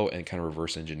go and kind of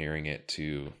reverse engineering it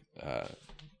to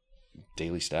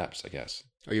daily steps, I guess.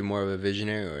 Are you more of a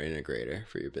visionary or integrator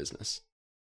for your business?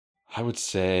 I would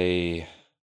say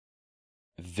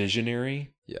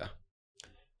visionary. Yeah.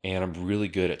 And I'm really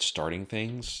good at starting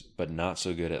things, but not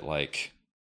so good at like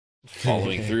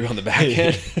following through on the back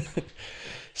end.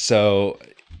 So,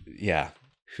 yeah.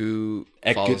 Who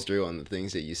follows through on the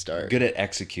things that you start? Good at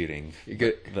executing. You're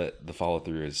good. But the follow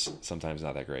through is sometimes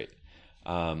not that great.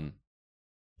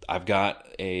 I've got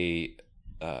I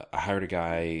hired a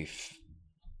guy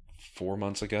 4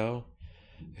 months ago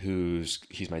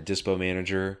he's my dispo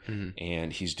manager,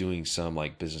 and he's doing some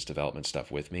like business development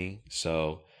stuff with me.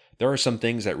 So there are some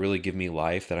things that really give me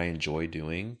life that I enjoy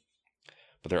doing,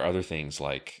 but there are other things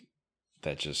like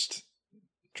that just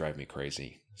drive me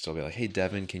crazy. So I'll be like, "Hey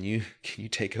Devin, can you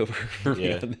take over for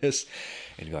me on this?"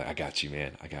 And you're like, "I got you,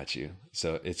 man. I got you."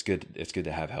 So it's good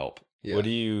to have help. Yeah. What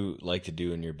do you like to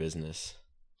do in your business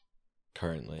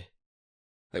currently?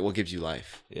 Like what gives you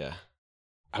life? Yeah.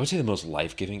 I would say the most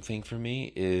life-giving thing for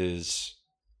me is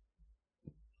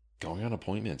going on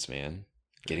appointments, man.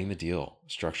 Getting the deal,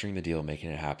 structuring the deal,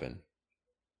 making it happen.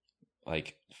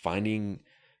 Like finding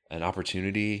an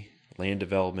opportunity, land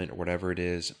development, or whatever it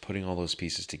is, putting all those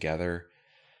pieces together,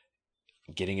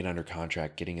 getting it under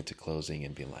contract, getting it to closing,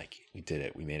 and being like, we did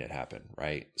it, we made it happen,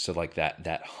 right? So like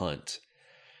that hunt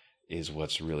is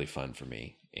what's really fun for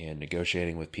me. And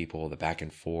negotiating with people, the back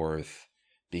and forth,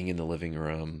 being in the living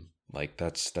room, like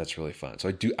that's really fun.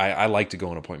 So I like to go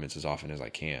on appointments as often as I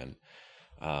can.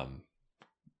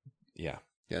 Yeah.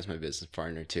 That's my business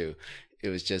partner too. It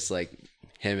was just like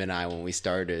him and I when we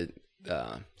started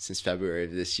since February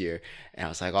of this year, and I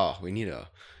was like, oh, we need a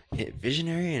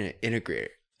visionary and an integrator.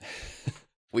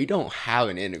 We don't have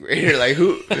an integrator. Like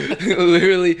who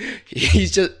literally,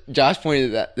 Josh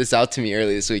pointed this out to me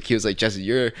earlier this week. He was like, Jesse,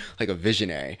 you're like a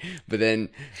visionary, but then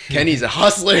Kenny's a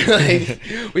hustler. Like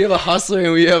we have a hustler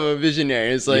and we have a visionary.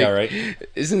 It's like, yeah, right.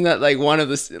 Isn't that like one of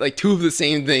the, like two of the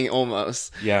same thing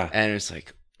almost? Yeah. And it's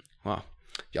like, wow,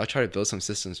 y'all try to build some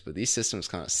systems, but these systems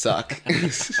kind of suck.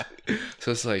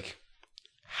 So it's like,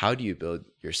 how do you build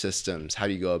your systems? How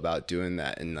do you go about doing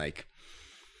that? And like,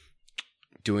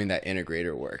 doing that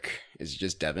integrator work? Is it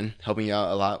just Devin helping you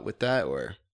out a lot with that,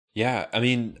 or? Yeah, I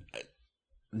mean,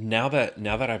 now that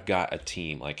I've got a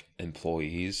team, like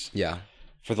employees, yeah,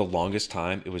 for the longest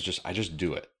time it was just I just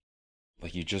do it.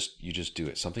 Like you just do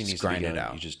it. Something needs to be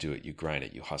done. You just do it. You grind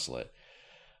it. You hustle it.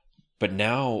 But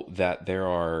now that there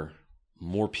are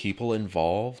more people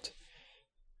involved,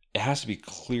 it has to be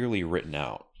clearly written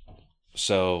out.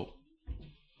 So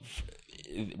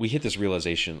we hit this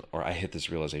realization, or I hit this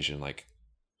realization like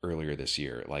earlier this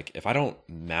year. Like if I don't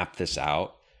map this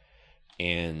out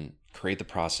and create the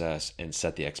process and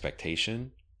set the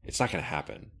expectation, it's not going to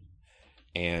happen.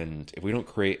 And if we don't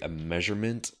create a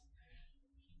measurement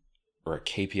or a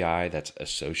KPI that's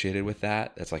associated with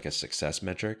that, that's like a success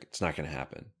metric, it's not going to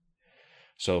happen.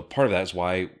 So part of that is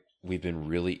why we've been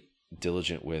really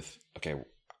diligent with, okay,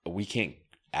 we can't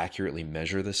accurately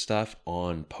measure this stuff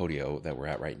on Podio that we're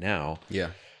at right now.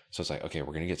 Yeah. So it's like, okay,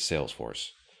 we're going to get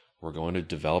Salesforce. We're going to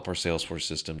develop our Salesforce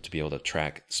system to be able to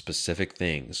track specific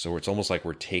things. So it's almost like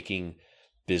we're taking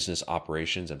business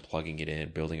operations and plugging it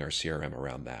in, building our CRM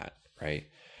around that, right?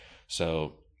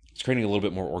 So it's creating a little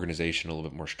bit more organization, a little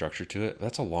bit more structure to it.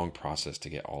 That's a long process to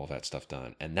get all of that stuff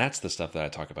done. And that's the stuff that I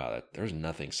talk about. There's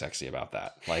nothing sexy about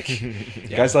that. Like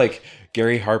guys like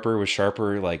Gary Harper with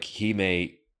Sharper, like he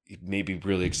may be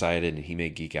really excited and he may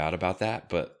geek out about that.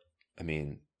 But I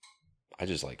mean, I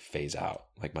just like phase out.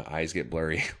 Like my eyes get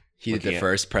blurry. He did the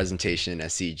first presentation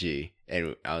at CG,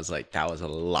 and I was like, that was a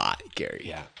lot, Gary.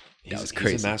 Yeah. That was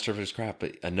crazy. He's a master of his craft,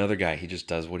 but another guy, he just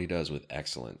does what he does with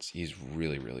excellence. He's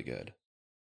really, really good.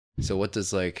 So what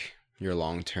does like your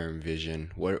long-term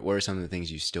vision, what are some of the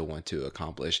things you still want to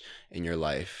accomplish in your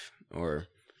life, or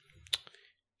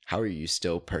how are you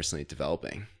still personally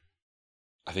developing?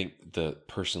 I think the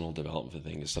personal development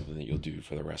thing is something that you'll do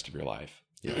for the rest of your life.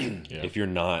 Yeah. If you're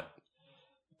not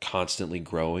constantly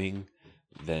growing,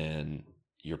 then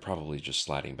you're probably just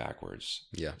sliding backwards.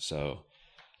 Yeah. So,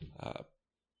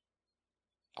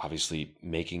 obviously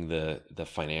making the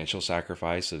financial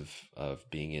sacrifice of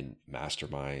being in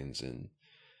masterminds and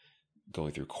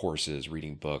going through courses,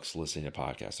 reading books, listening to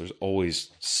podcasts, there's always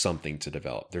something to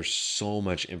develop. There's so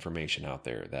much information out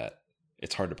there that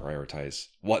it's hard to prioritize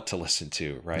what to listen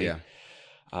to. Right.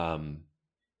 Yeah.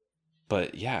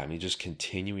 But yeah, I mean, just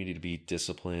continuing to be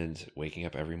disciplined, waking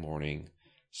up every morning,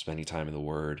 spending time in the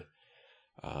Word,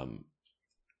 And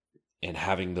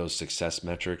having those success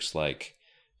metrics, like,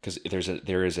 because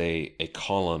there is a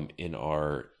column in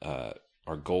our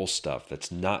goal stuff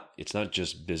it's not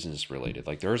just business related.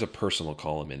 Like there is a personal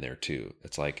column in there too.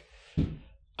 It's like,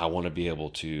 I want to be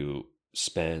able to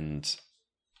spend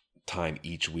time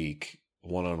each week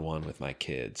one-on-one with my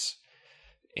kids.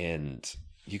 And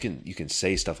you can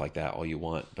say stuff like that all you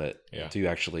want, but if you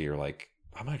actually are like,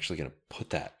 I'm actually going to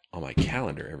put that on my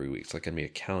calendar every week. It's like going to be a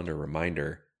calendar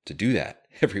reminder to do that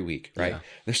every week, right?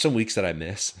 There's some weeks that I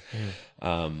miss.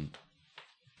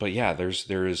 But yeah,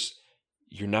 there's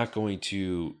you're not going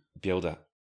to be able to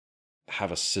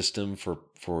have a system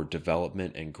for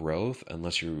development and growth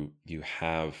unless you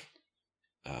have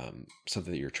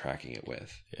something that you're tracking it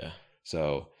with. Yeah.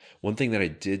 So one thing that I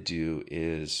did do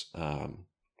is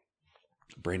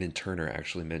Brandon Turner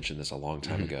actually mentioned this a long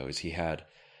time ago. Is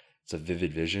it's a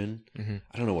Vivid Vision.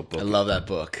 I don't know what book. I love that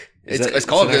book. It's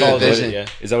called Vivid Vision.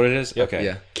 Is that what it is? Yep. Okay.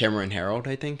 Yeah. Cameron Harold,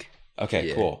 I think.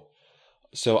 Okay, cool.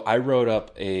 So I wrote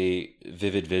up a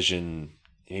Vivid Vision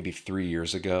maybe 3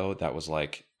 years ago. That was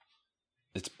like,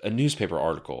 it's a newspaper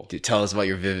article. Dude, tell us about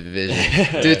your Vivid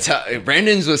Vision. Dude,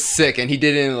 Brandon's was sick and he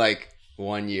did it in like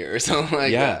 1 year or something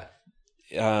like that.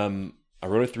 I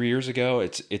wrote it 3 years ago.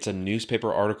 It's a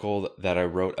newspaper article that I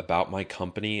wrote about my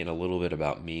company and a little bit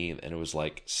about me. And it was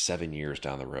like 7 years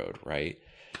down the road, right?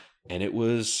 And it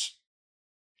was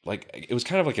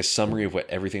kind of like a summary of what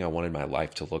everything I wanted my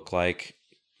life to look like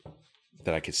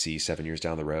that I could see 7 years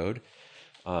down the road.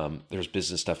 There's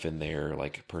business stuff in there,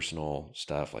 like personal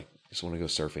stuff, like just want to go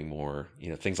surfing more,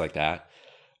 things like that.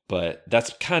 But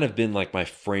that's kind of been like my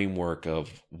framework of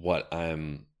what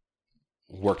I'm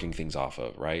working things off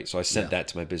of, right? So I sent that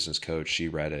to my business coach. She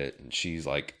read it and she's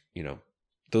like,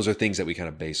 those are things that we kind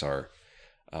of base our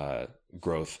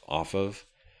growth off of.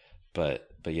 But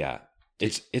yeah,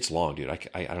 it's long, dude.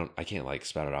 I can't like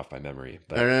spout it off by memory.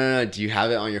 But no. Do you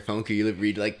have it on your phone? Could you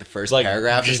read like the first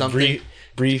paragraph or something?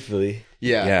 Briefly.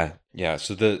 Yeah.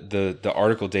 So the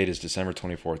article date is December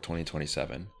 24th,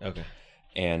 2027. Okay.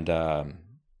 And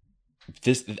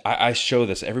I show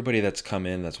this everybody that's come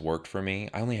in that's worked for me.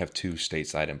 I only have 2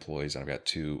 stateside employees and I've got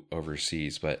 2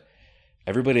 overseas, but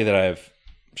everybody that I've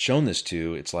shown this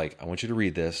to, it's like, I want you to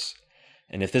read this.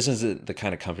 And if this isn't the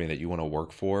kind of company that you want to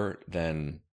work for,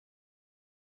 then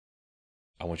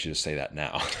I want you to say that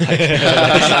now.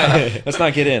 Let's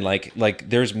not get in. Like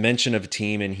there's mention of a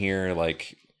team in here,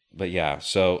 but yeah.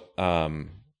 So,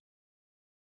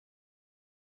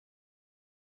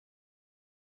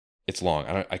 it's long.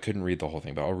 I couldn't read the whole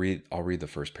thing, but I'll read the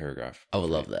first paragraph. I would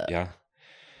love that. Yeah.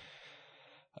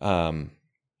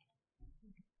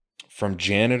 From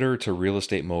janitor to real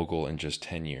estate mogul in just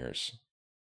 10 years.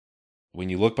 When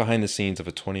you look behind the scenes of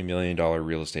a $20 million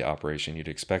real estate operation, you'd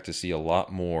expect to see a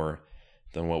lot more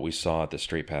than what we saw at the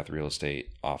Straight Path Real Estate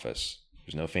office.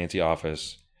 There's no fancy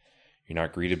office. You're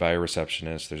not greeted by a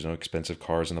receptionist. There's no expensive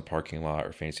cars in the parking lot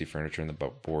or fancy furniture in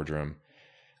the boardroom.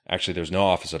 Actually, there's no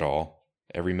office at all.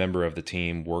 Every member of the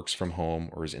team works from home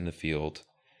or is in the field.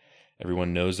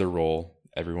 Everyone knows their role.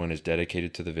 Everyone is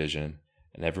dedicated to the vision.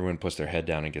 And everyone puts their head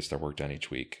down and gets their work done each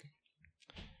week.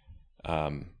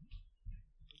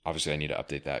 Obviously, I need to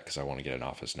update that because I want to get an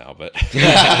office now. But,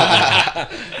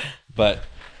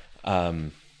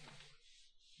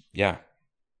 yeah,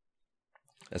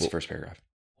 that's the first paragraph.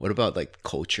 What about like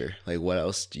culture? Like, what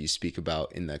else do you speak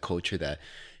about in that culture that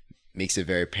makes it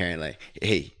very apparent? Like,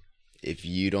 hey, if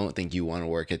you don't think you want to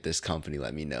work at this company,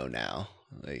 let me know now.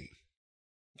 Like,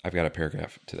 I've got a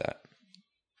paragraph to that.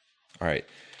 All right.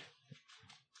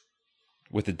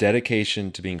 With the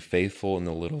dedication to being faithful in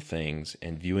the little things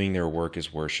and viewing their work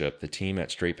as worship, the team at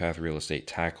Straight Path Real Estate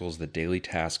tackles the daily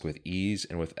task with ease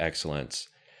and with excellence.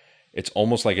 It's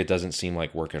almost like it doesn't seem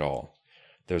like work at all.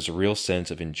 There's a real sense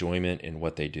of enjoyment in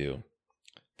what they do.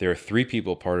 There are 3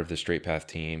 people part of the Straight Path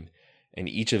team, and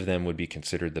each of them would be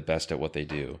considered the best at what they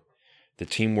do. The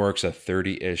team works a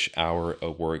 30-ish hour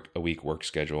a week work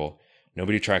schedule.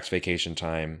 Nobody tracks vacation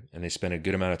time, and they spend a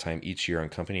good amount of time each year on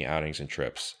company outings and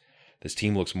trips. This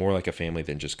team looks more like a family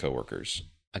than just coworkers.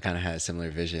 I kind of had a similar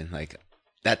vision, like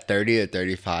that 30 to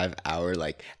 35 hour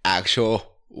like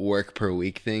actual work per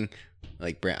week thing.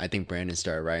 Like I think Brandon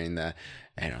started writing that,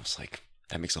 and I was like,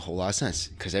 that makes a whole lot of sense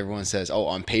because everyone says, oh,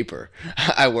 on paper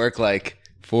I work like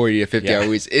 40 to 50 hour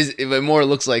weeks. It more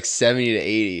looks like 70 to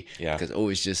 80. Yeah, because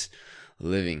always just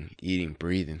living, eating,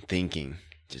 breathing, thinking,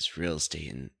 just real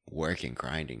estate and work and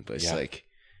grinding. But it's like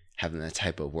having that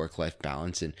type of work-life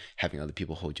balance and having other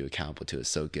people hold you accountable to is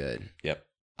so good. Yep.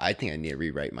 I think I need to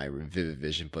rewrite my Vivid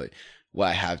Vision, but what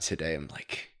I have today, I'm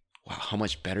like, wow, how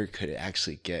much better could it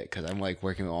actually get? Because I'm like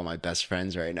working with all my best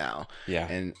friends right now. Yeah.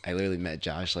 And I literally met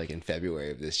Josh like in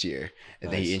February of this year.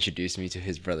 And then he introduced me to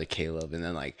his brother Caleb. And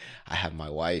then like I have my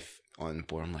wife on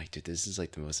board. I'm like, dude, this is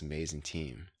like the most amazing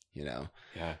team, you know?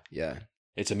 Yeah. Yeah.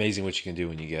 It's amazing what you can do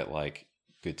when you get like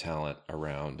good talent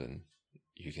around, and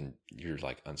you're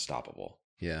like unstoppable.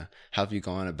 Yeah. How have you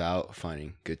gone about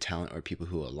finding good talent or people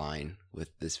who align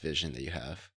with this vision that you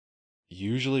have?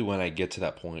 Usually when I get to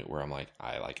that point where I'm like,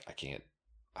 I can't,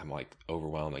 I'm like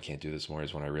overwhelmed, I can't do this more,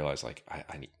 is when I realize like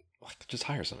I need, like, just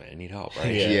hire somebody. I need help,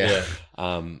 right? Yeah.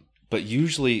 But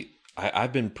usually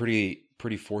I've been pretty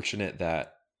fortunate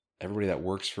that everybody that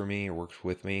works for me or works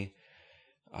with me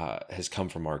has come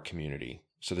from our community.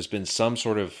 So there's been some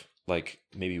sort of like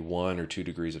maybe 1 or 2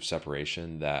 degrees of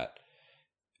separation that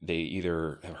they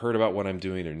either have heard about what I'm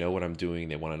doing or know what I'm doing.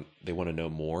 They want to know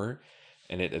more.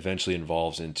 And it eventually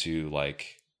evolves into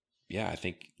like, yeah, I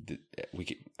think we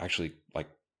could actually, like,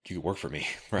 you could work for me,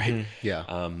 right? Mm-hmm.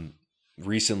 Yeah.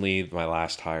 Recently, my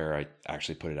last hire, I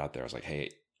actually put it out there. I was like,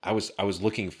 hey, I was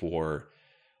looking for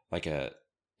like a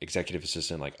executive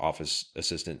assistant, like office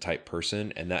assistant type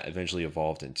person, and that eventually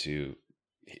evolved into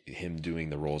him doing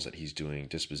the roles that he's doing,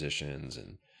 dispositions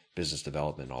and business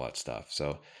development and all that stuff.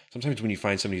 So sometimes when you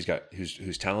find somebody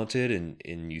who's talented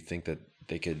and you think that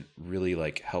they could really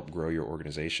like help grow your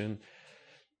organization,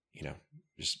 you know,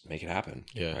 just make it happen.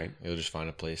 Yeah. Right. You'll just find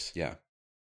a place. Yeah.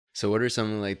 So what are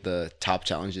some of like the top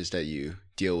challenges that you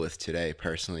deal with today,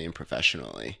 personally and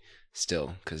professionally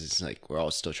still? Because it's like we're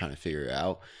all still trying to figure it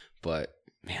out. But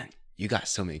man, you got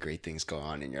so many great things going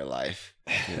on in your life.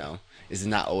 You know, is it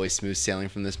not always smooth sailing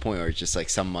from this point, or just like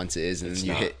some months it is, and then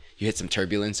you hit some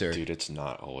turbulence? Or dude, it's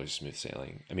not always smooth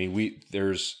sailing. I mean,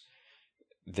 there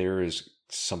is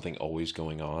something always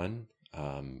going on,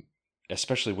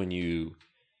 especially when you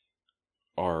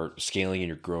are scaling and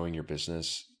you're growing your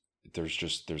business.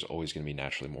 There's always going to be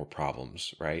naturally more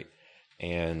problems, right?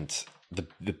 And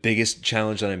the biggest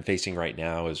challenge that I'm facing right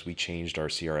now is we changed our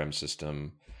CRM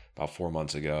system about 4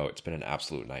 months ago. It's been an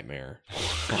absolute nightmare.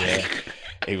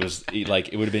 It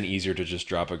would have been easier to just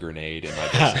drop a grenade in my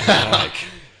business and like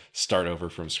start over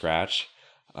from scratch.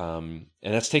 And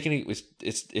that's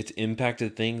it's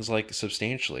impacted things like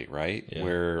substantially, right? Yeah.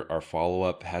 Where our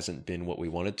follow-up hasn't been what we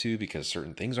wanted to because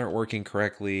certain things aren't working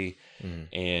correctly.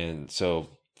 And so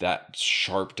that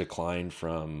sharp decline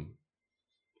from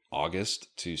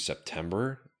August to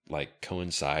September like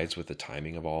coincides with the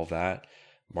timing of all of that.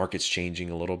 Market's changing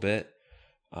a little bit.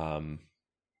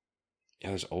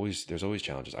 There's always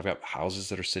challenges. I've got houses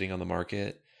that are sitting on the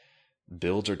market.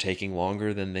 Builds are taking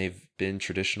longer than they've been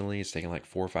traditionally. It's taking like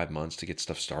 4 or 5 months to get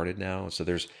stuff started now. So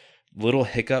there's little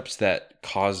hiccups that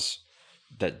cause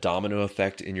that domino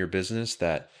effect in your business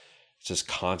that it's this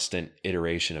constant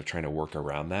iteration of trying to work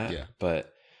around that. Yeah.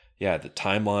 But yeah, the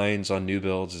timelines on new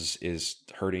builds is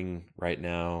hurting right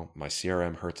now. My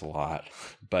CRM hurts a lot,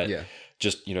 but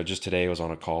just today I was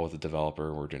on a call with a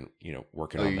developer. We're doing,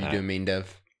 working on that. Oh, you doing main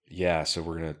dev? Yeah. So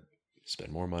we're going to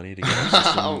spend more money to get our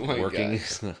system working.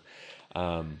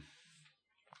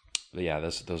 But yeah,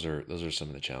 those are some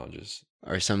of the challenges.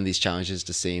 Are some of these challenges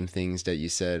the same things that you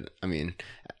said? I mean,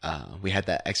 we had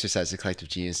that exercise of collective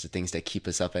genius, the things that keep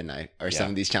us up at night. Are some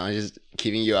of these challenges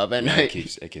keeping you up at night?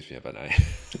 It keeps me up at night.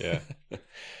 Yeah.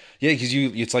 Yeah, because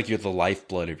it's like you're the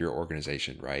lifeblood of your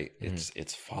organization, right?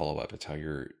 It's follow up. It's how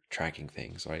you're tracking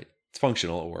things, right? It's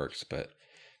functional, it works, but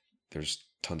there's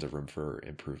tons of room for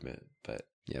improvement. But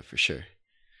yeah, for sure.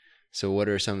 So what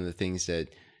are some of the things that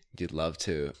you'd love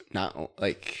to, not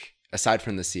like aside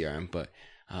from the CRM, but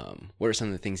what are some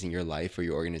of the things in your life or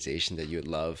your organization that you would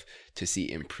love to see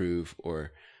improve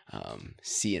or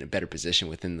see in a better position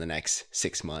within the next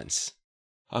 6 months?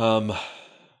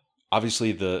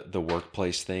 Obviously the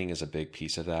workplace thing is a big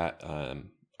piece of that.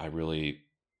 I really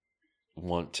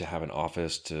want to have an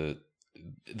office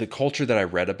the culture that I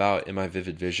read about in my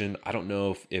Vivid Vision. I don't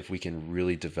know if we can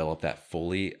really develop that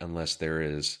fully unless there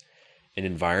is an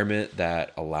environment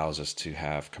that allows us to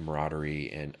have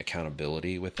camaraderie and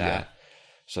accountability with that. Yeah.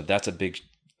 So that's a big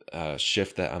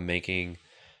shift that I'm making.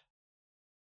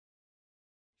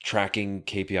 Tracking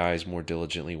KPIs more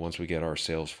diligently once we get our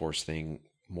Salesforce thing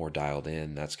more dialed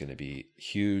in, that's going to be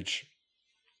huge.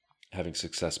 Having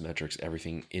success metrics,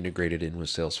 everything integrated in with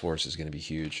Salesforce is going to be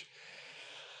huge.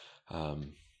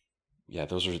 Yeah,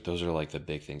 those are like the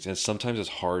big things. And sometimes it's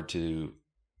hard to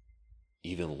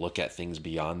even look at things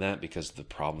beyond that because the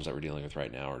problems that we're dealing with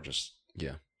right now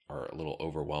are a little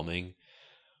overwhelming.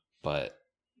 But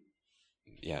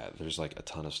yeah, there's like a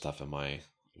ton of stuff in my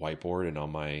whiteboard and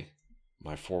on my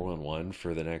 411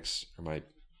 for the next, or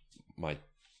my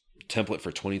template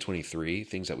for 2023,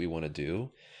 things that we want to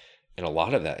do. And a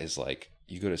lot of that is like,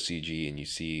 you go to CG and you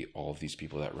see all of these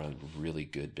people that run really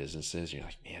good businesses. And you're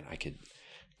like, man, I could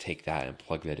take that and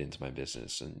plug that into my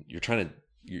business. And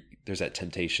there's that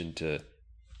temptation to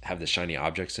have the shiny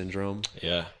object syndrome.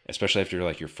 Yeah. Especially after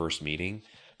like your first meeting.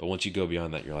 But once you go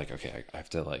beyond that, you're like, okay, I have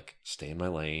to like stay in my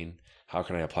lane. How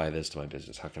can I apply this to my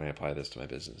business? How can I apply this to my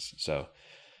business? So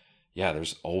yeah,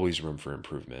 there's always room for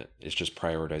improvement. It's just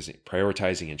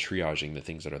prioritizing and triaging the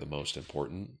things that are the most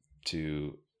important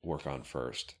to work on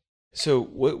first. So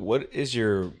what is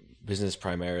your business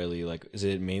primarily? Like, is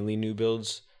it mainly new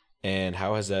builds? And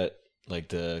how has that, like,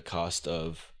 the cost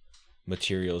of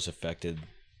materials affected,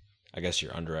 I guess,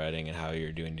 your underwriting and how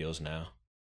you're doing deals now?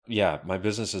 Yeah, my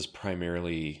business is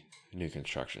primarily new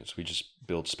constructions. We just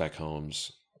build spec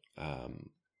homes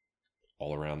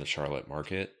all around the Charlotte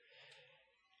market.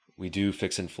 We do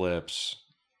fix and flips.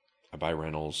 I buy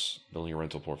rentals, building a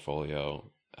rental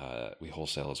portfolio. We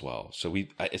wholesale as well. So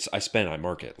I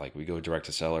market, like we go direct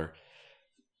to seller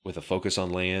with a focus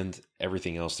on land.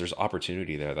 Everything else, there's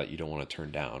opportunity there that you don't want to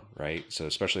turn down, right? So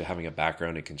especially having a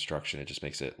background in construction, it just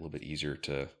makes it a little bit easier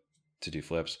to do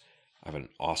flips. I have an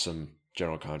awesome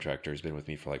general contractor who's been with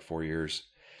me for like 4 years.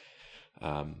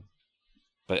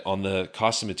 But on the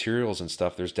cost of materials and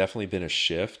stuff, there's definitely been a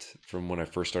shift from when I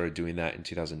first started doing that in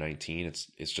 2019.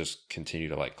 It's just continued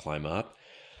to like climb up.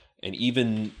 And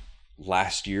even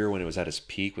last year when it was at its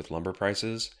peak with lumber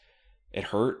prices, it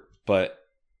hurt, but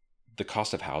the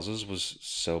cost of houses was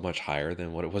so much higher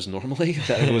than what it was normally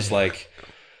that it was like,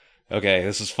 okay,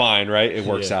 this is fine, right? It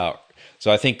works out.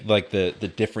 So I think like the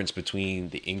difference between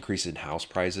the increase in house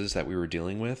prices that we were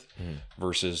dealing with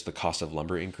versus the cost of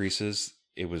lumber increases,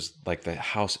 it was like the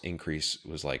house increase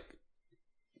was like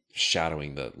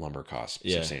shadowing the lumber cost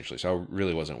substantially. So I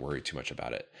really wasn't worried too much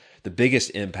about it. The biggest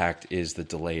impact is the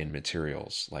delay in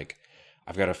materials. Like,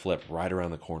 I've got a flip right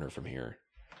around the corner from here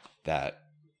that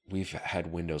we've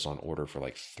had windows on order for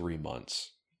like 3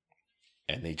 months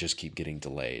and they just keep getting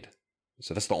delayed.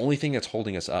 So that's the only thing that's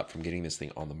holding us up from getting this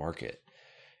thing on the market.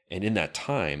 And in that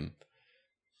time,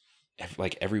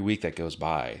 like every week that goes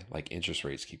by, like interest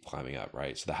rates keep climbing up,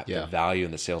 right? So the value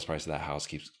and the sales price of that house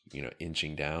keeps,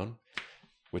 inching down,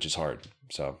 which is hard.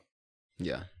 So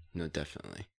yeah, no,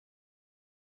 definitely.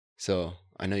 So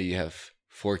I know you have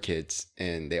 4 kids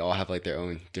and they all have like their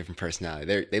own different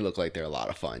personality. They look like they're a lot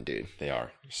of fun, dude. They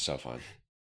are so fun.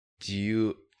 Do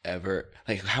you ever,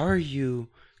 like, how are you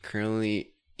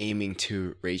currently aiming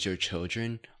to raise your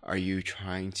children? Are you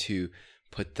trying to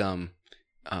put them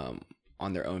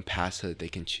on their own path so that they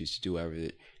can choose to do whatever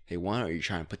they want? Or are you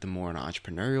trying to put them more on an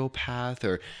entrepreneurial path?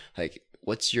 Or like,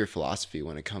 what's your philosophy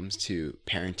when it comes to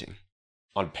parenting?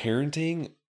 On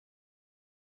parenting,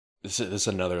 this is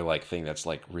another like thing that's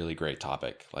like really great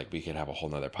topic. Like we could have a whole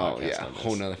nother podcast on this.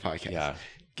 Whole nother podcast. Yeah.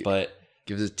 But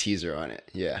give us a teaser on it.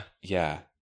 Yeah. Yeah.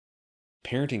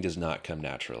 Parenting does not come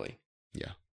naturally.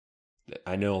 Yeah.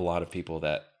 I know a lot of people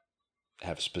that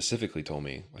have specifically told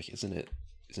me, like, isn't it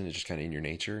just kind of in your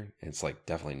nature? And it's like,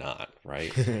 definitely not,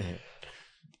 right?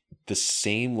 The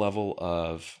same level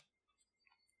of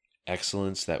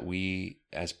excellence that we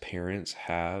as parents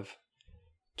have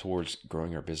towards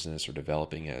growing our business or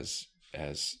developing as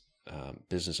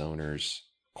business owners,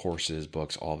 courses,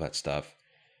 books, all that stuff.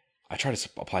 I try to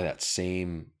apply that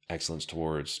same excellence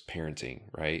towards parenting,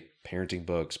 right? Parenting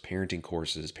books, parenting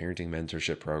courses, parenting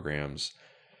mentorship programs,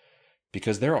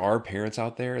 because there are parents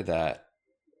out there that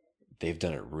they've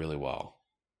done it really well.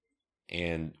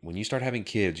 And when you start having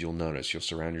kids, you'll notice, you'll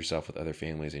surround yourself with other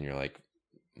families and you're like,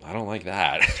 I don't like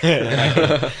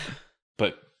that.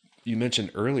 But you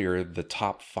mentioned earlier the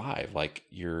top 5, like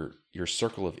your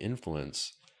circle of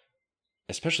influence,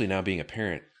 especially now being a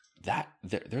parent, that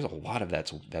there's a lot of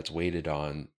that's weighted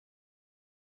on,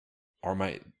 are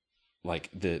my, like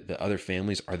the other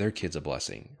families, are their kids a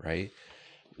blessing, right?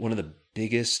 One of the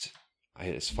biggest,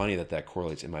 it's funny that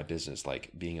correlates in my business,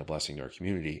 like being a blessing to our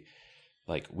community.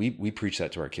 Like we preach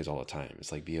that to our kids all the time.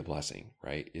 It's like, be a blessing,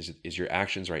 right? Is your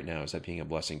actions right now, is that being a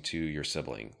blessing to your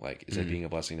sibling? Like, is that being a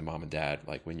blessing to mom and dad?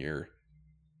 Like when you're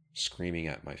screaming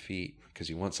at my feet because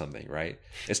you want something, right?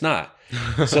 It's not.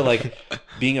 So like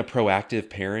being a proactive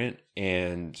parent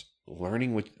and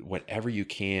learning whatever you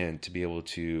can to be able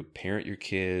to parent your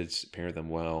kids, parent them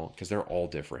well, because they're all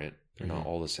different. They're not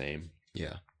all the same.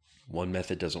 Yeah. One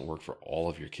method doesn't work for all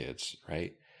of your kids,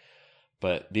 right?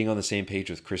 But being on the same page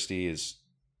with Christy is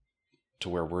to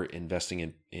where we're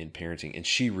investing in parenting, and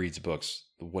she reads books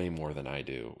way more than I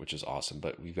do, which is awesome.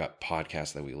 But we've got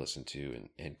podcasts that we listen to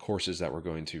and courses that we're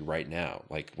going to right now.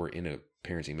 Like we're in a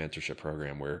parenting mentorship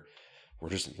program where we're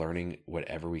just learning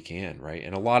whatever we can, right?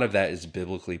 And a lot of that is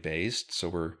biblically based. So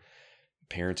we're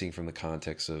parenting from the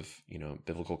context of,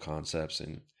 biblical concepts.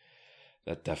 And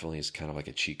that definitely is kind of like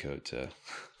a cheat code to.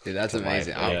 Dude, that's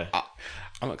amazing. Yeah.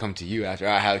 I'm gonna come to you after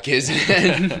I have kids.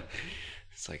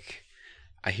 It's like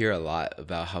I hear a lot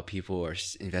about how people are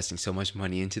investing so much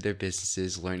money into their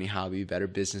businesses, learning how to be better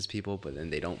business people, but then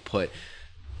they don't put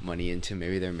money into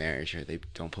maybe their marriage, or they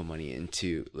don't put money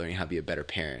into learning how to be a better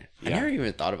parent. I never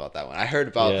even thought about that one. I heard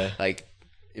about like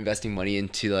investing money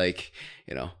into like,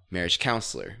 marriage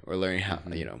counselor, or learning how,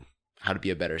 how to be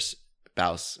a better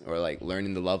spouse, or like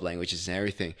learning the love languages and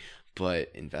everything.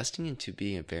 But investing into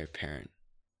being a better parent,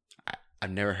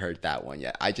 I've never heard that one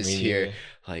yet. I just hear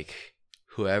like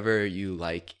whoever you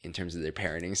like in terms of their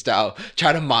parenting style,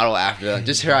 try to model after them.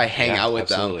 Just here I hang out with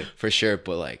them for sure.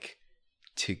 But like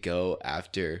to go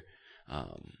after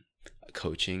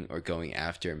coaching or going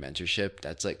after mentorship,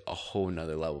 that's like a whole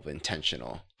nother level of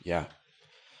intentional. Yeah.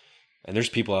 And there's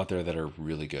people out there that are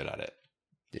really good at it.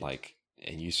 Like,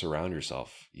 and you surround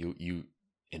yourself, you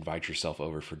invite yourself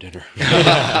over for dinner.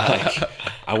 Like,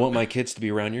 I want my kids to be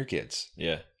around your kids.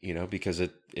 Yeah. Because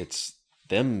it's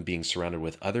them being surrounded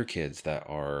with other kids that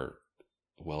are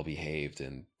well behaved,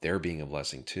 and they're being a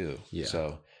blessing too. Yeah.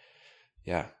 So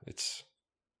yeah,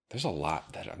 there's a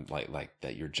lot that I'm like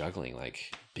that you're juggling.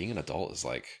 Like being an adult is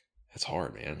like, it's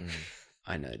hard, man.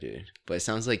 I know, dude. But it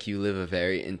sounds like you live a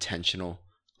very intentional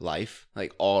life,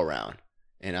 like all around.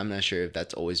 And I'm not sure if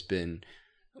that's always been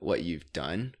what you've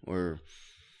done, or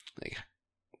like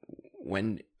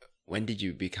when did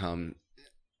you become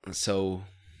so,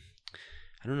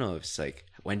 I don't know if it's like,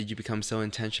 when did you become so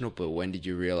intentional, but when did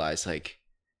you realize like,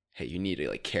 hey, you need to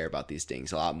like care about these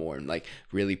things a lot more, and like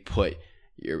really put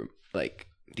your like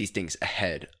these things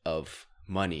ahead of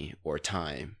money or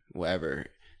time, whatever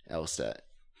else that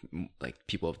like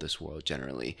people of this world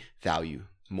generally value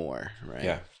more, right?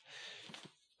 Yeah.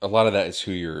 A lot of that is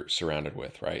who you're surrounded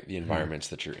with, right? The environments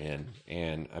that you're in.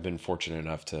 And I've been fortunate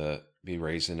enough to be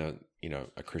raised in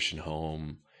a Christian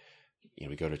home.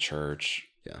 We go to church.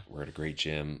 Yeah. We're at a great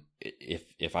gym.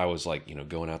 If I was like,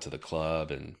 going out to the club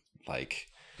and like,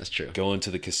 that's true, going to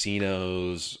the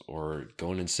casinos or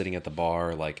going and sitting at the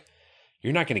bar, like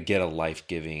you're not going to get a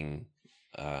life-giving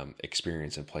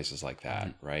experience in places like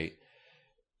that, right?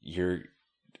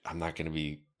 I'm not going to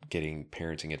be getting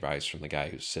parenting advice from the guy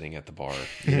who's sitting at the bar,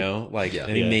 like, I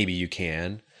mean, maybe you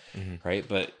can, right?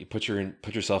 But you put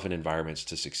yourself in environments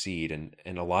to succeed.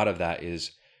 And a lot of that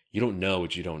is, you don't know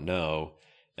what you don't know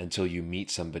until you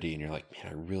meet somebody and you're like,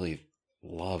 man, I really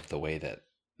love the way that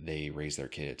they raise their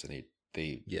kids and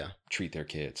they treat their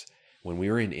kids. When we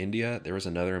were in India, there was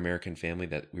another American family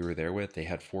that we were there with. They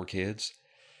had 4 kids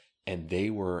and they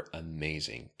were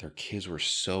amazing. Their kids were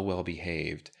so well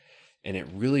behaved. And it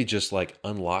really just like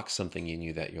unlocks something in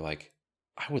you that you're like,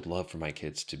 I would love for my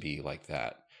kids to be like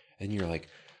that. And you're like,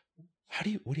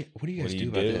 what do you guys do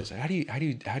about this? How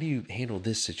do you handle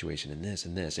this situation and this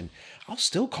and this? And I'll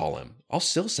still call him. I'll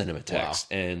still send him a text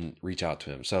and reach out to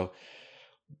him. So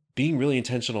being really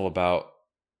intentional about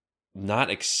not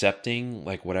accepting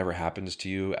like whatever happens to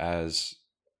you as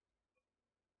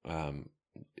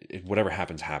whatever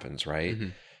happens, right?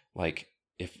 Like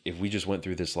if we just went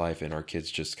through this life and our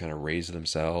kids just kind of raised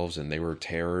themselves and they were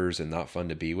terrors and not fun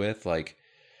to be with, like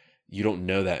you don't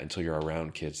know that until you're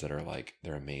around kids that are like,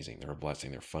 they're amazing, they're a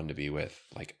blessing, they're fun to be with.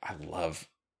 Like I love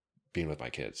being with my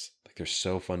kids. Like they're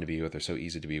so fun to be with, they're so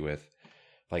easy to be with.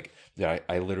 Like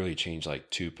I literally changed like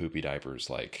 2 poopy diapers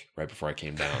like right before I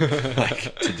came down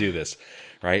like to do this,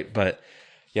 right? But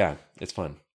yeah, it's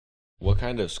fun. What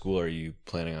kind of school are you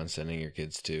planning on sending your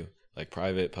kids to? Like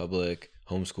private, public,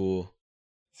 homeschool?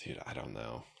 Dude, I don't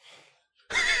know.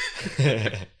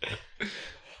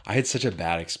 I had such a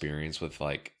bad experience with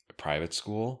like private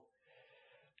school,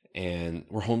 and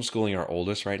we're homeschooling our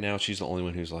oldest right now. She's the only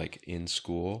one who's like in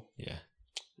school. Yeah.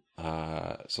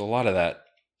 So a lot of that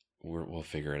we'll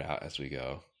figure it out as we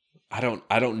go. I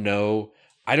don't know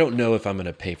if I'm going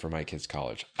to pay for my kids'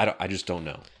 college. I just don't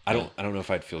know. I don't know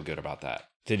if I'd feel good about that.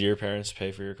 Did your parents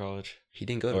pay for your college? He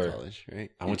didn't go to college,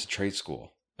 right? I went to trade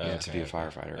school to be a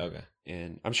firefighter. Okay.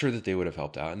 And I'm sure that they would have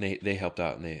helped out, and they helped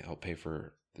out and they helped pay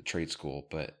for the trade school.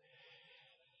 But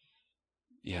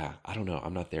yeah, I don't know.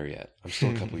 I'm not there yet. I'm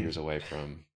still a couple years away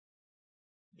from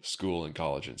school and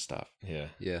college and stuff. Yeah.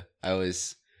 Yeah. I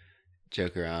always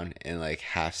joke around and like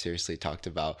half seriously talked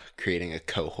about creating a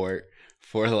cohort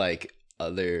for like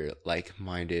other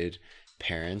like-minded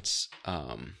parents.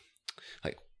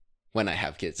 Like when I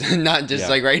have kids, not just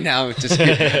like right now, just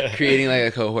creating like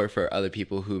a cohort for other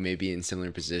people who may be in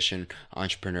similar position,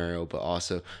 entrepreneurial, but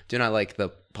also do not like the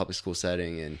public school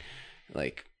setting and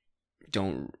like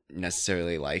don't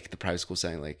necessarily like the private school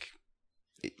setting. Like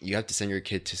you have to send your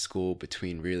kid to school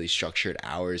between really structured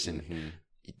hours, and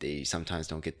they sometimes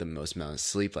don't get the most amount of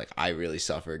sleep. Like I really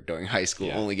suffered during high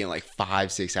school, only getting like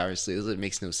 5-6 hours sleep. It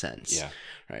makes no sense. Yeah.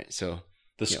 Right. So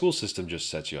the school system just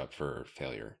sets you up for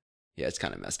failure. Yeah, it's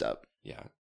kind of messed up. Yeah.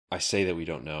 I say that we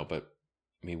don't know, but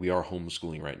I mean, we are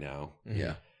homeschooling right now.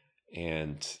 Yeah.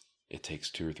 And it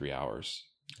takes 2 or 3 hours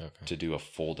to do a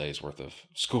full day's worth of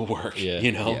schoolwork,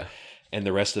 you know? Yeah. And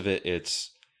the rest of it,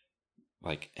 it's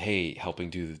like, hey, helping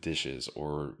do the dishes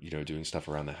or, you know, doing stuff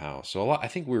around the house. So I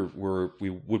think we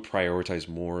would prioritize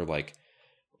more like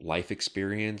life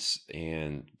experience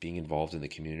and being involved in the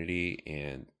community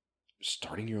and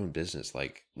starting your own business.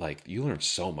 Like you learn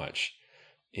so much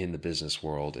in the business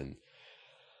world, and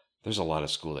there's a lot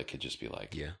of school that could just be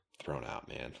like thrown out,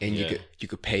 man. And you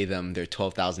could pay them their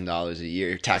 $12,000 a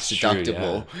year tax That's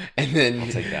deductible, true, and then I'll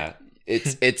take that.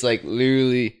 It's like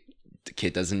literally the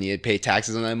kid doesn't need to pay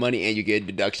taxes on that money, and you get a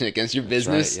deduction against your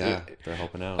business. Right, yeah, they're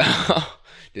helping out.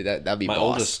 Dude, that'd be my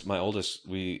boss. oldest,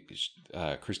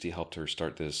 Christy helped her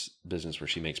start this business where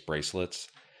she makes bracelets.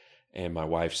 And my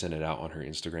wife sent it out on her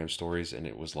Instagram stories, and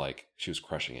it was like she was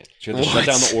crushing it. She had to shut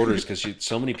down the orders because she had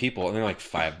so many people, and they're like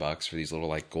 $5 for these little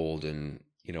like gold and,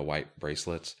 you know, white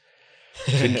bracelets.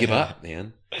 Couldn't give up,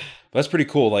 man. But that's pretty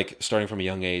cool. Like starting from a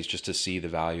young age, just to see the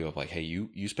value of like, hey,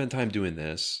 you spend time doing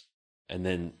this, and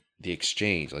then the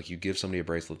exchange, like you give somebody a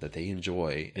bracelet that they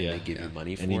enjoy, and they give you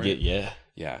money for and you it. get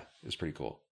it was pretty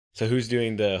cool. So who's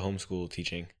doing the homeschool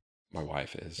teaching? My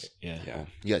wife is. Yeah.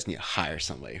 You guys need to hire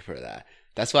somebody for that.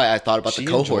 That's why I thought about She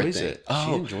the cohort enjoys thing. it.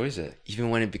 She enjoys it.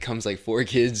 Even when it becomes like 4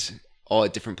 kids all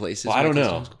at different places. Well, I don't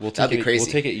know. That'd be crazy.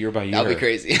 We'll take it year by year. That'd be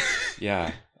crazy.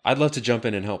 Yeah. I'd love to jump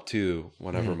in and help too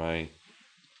whenever my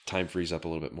time frees up a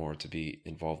little bit more to be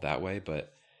involved that way.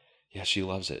 But yeah, she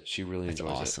loves it. She really enjoys it.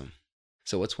 That's awesome.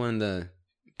 So what's one of the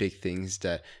big things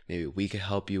that maybe we could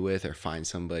help you with, or find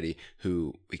somebody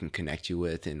who we can connect you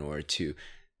with in order to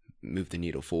move the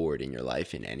needle forward in your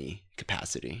life in any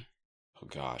capacity? Oh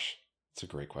gosh, that's a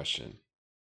great question.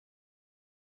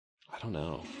 I don't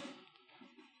know.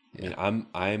 Yeah. I mean,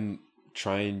 I'm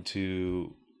trying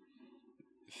to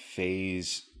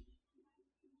phase,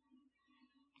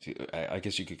 I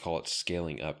guess you could call it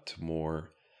scaling up to more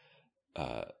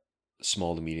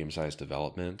small to medium-sized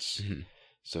developments. Mm-hmm.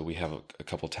 So we have a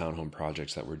couple townhome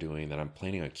projects that we're doing that I'm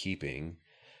planning on keeping,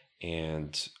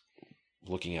 and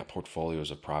looking at portfolios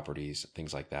of properties,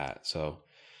 things like that. So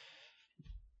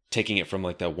taking it from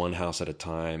like that one house at a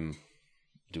time,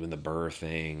 doing the burr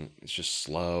thing, it's just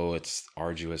slow, it's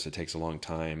arduous, it takes a long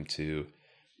time, to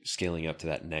scaling up to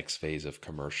that next phase of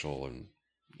commercial and,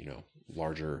 you know,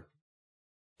 larger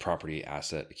property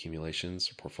asset accumulations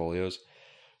or portfolios.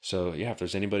 So yeah, if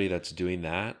there's anybody that's doing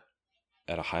that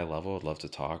at a high level, I'd love to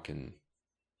talk and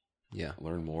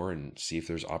learn more and see if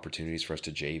there's opportunities for us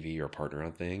to JV or partner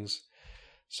on things.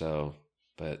 So,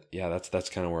 but yeah, that's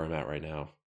kind of where I'm at right now.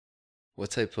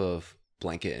 What type of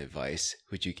blanket advice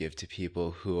would you give to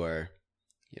people who are,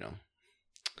 you know,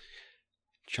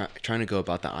 trying to go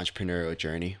about the entrepreneurial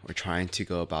journey, or trying to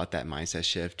go about that mindset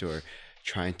shift, or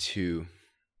trying to,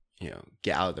 you know,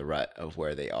 get out of the rut of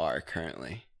where they are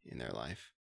currently in their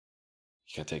life?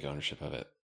 You got to take ownership of it.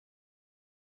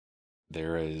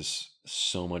 There is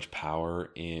so much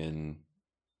power in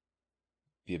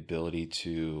the ability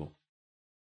to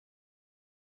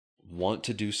want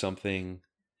to do something,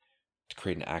 to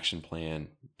create an action plan,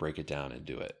 break it down and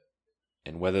do it.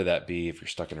 And whether that be, if you're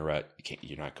stuck in a rut,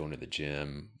 you're not going to the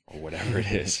gym or whatever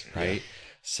it is, right?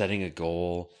 Setting a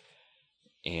goal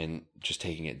and just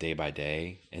taking it day by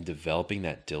day and developing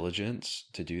that diligence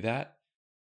to do that.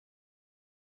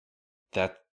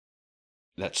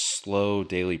 That slow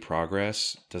daily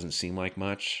progress doesn't seem like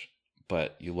much,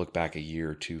 but you look back a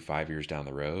year or 2, 5 years down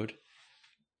the road,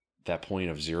 that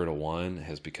point of 0 to 1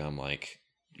 has become like,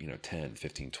 you know, 10,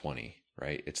 15, 20,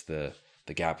 right? It's the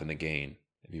gap in the gain.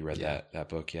 Have you read that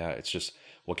book? Yeah. It's just,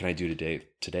 what can I do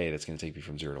today that's going to take me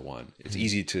from 0 to 1? It's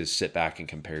easy to sit back and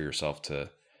compare yourself to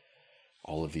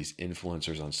all of these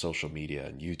influencers on social media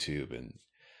and YouTube, and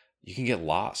you can get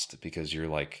lost because you're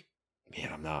like, man,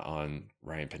 I'm not on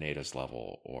Ryan Pineda's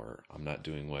level, or I'm not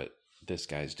doing what this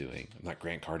guy's doing. I'm not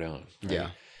Grant Cardone. Right?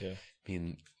 Yeah. I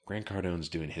mean, Grant Cardone's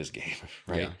doing his game,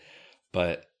 right? Yeah.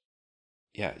 But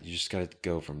yeah, you just got to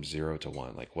go from 0 to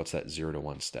 1. Like, what's that 0 to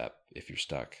 1 step if you're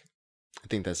stuck? I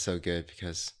think that's so good,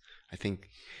 because I think,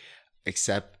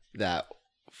 except that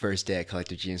first day at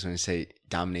Collective Genius when I say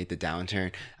dominate the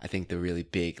downturn, I think the really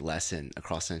big lesson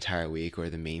across the entire week, or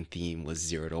the main theme, was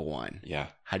 0 to 1. Yeah.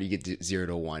 How do you get 0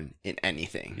 to 1 in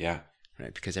anything? Yeah.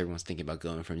 Right? Because everyone's thinking about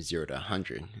going from 0 to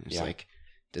 100. It's like,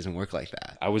 doesn't work like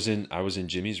that. I was in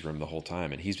Jimmy's room the whole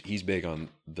time, and he's big on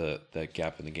the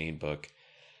Gap in the Gain book.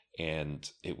 And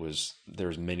there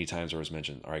was many times where it was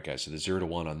mentioned, all right, guys, so the 0 to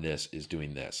 1 on this is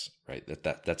doing this, right?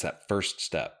 That's that first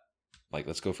step. Like,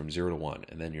 let's go from 0 to 1.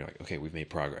 And then you're like, okay, we've made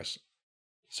progress.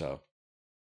 So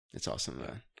it's awesome,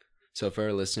 man. So if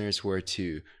our listeners were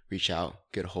to reach out,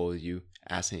 get a hold of you,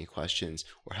 ask any questions,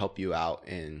 or help you out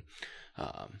and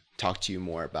talk to you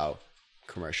more about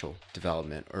commercial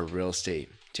development or real estate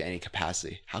to any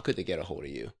capacity, how could they get a hold of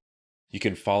you? You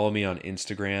can follow me on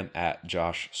Instagram at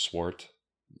Josh Swart.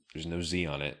 There's no Z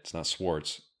on it. It's not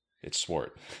Swartz. It's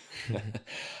Swart.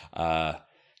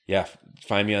 Yeah,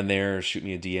 find me on there. Shoot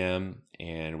me a DM,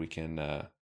 and we can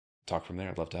talk from there.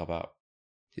 I'd love to help out.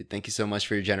 Dude, thank you so much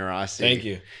for your generosity. Thank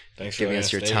you. Thanks for giving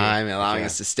us your time and allowing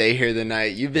us to stay here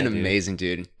tonight. You've been amazing,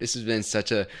 dude. This has been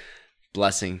such a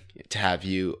blessing to have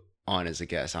you on as a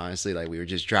guest. Honestly, like, we were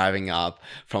just driving up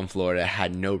from Florida,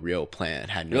 had no real plan,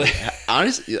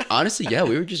 honestly, yeah,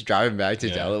 we were just driving back to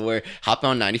Delaware, hop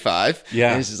on 95.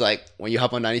 Yeah, and it's just like, when you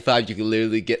hop on 95, you can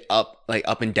literally get up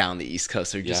and down the East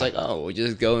Coast. So we're just like, oh, we'll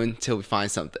just go until we find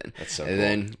something. That's so and cool.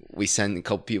 Then we send a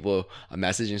couple people a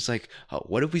message, and it's like, oh,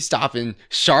 what if we stop in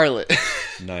Charlotte?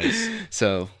 Nice.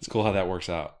 So it's cool how that works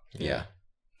out. Yeah,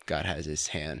 God has his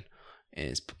hand and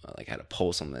it's like had a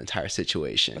pulse on the entire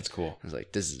situation. That's cool. I was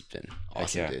like, this has been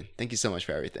awesome, dude. Thank you so much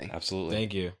for everything. Absolutely.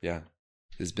 Thank you. Yeah.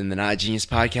 This has been the Not Genius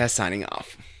Podcast signing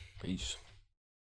off. Peace.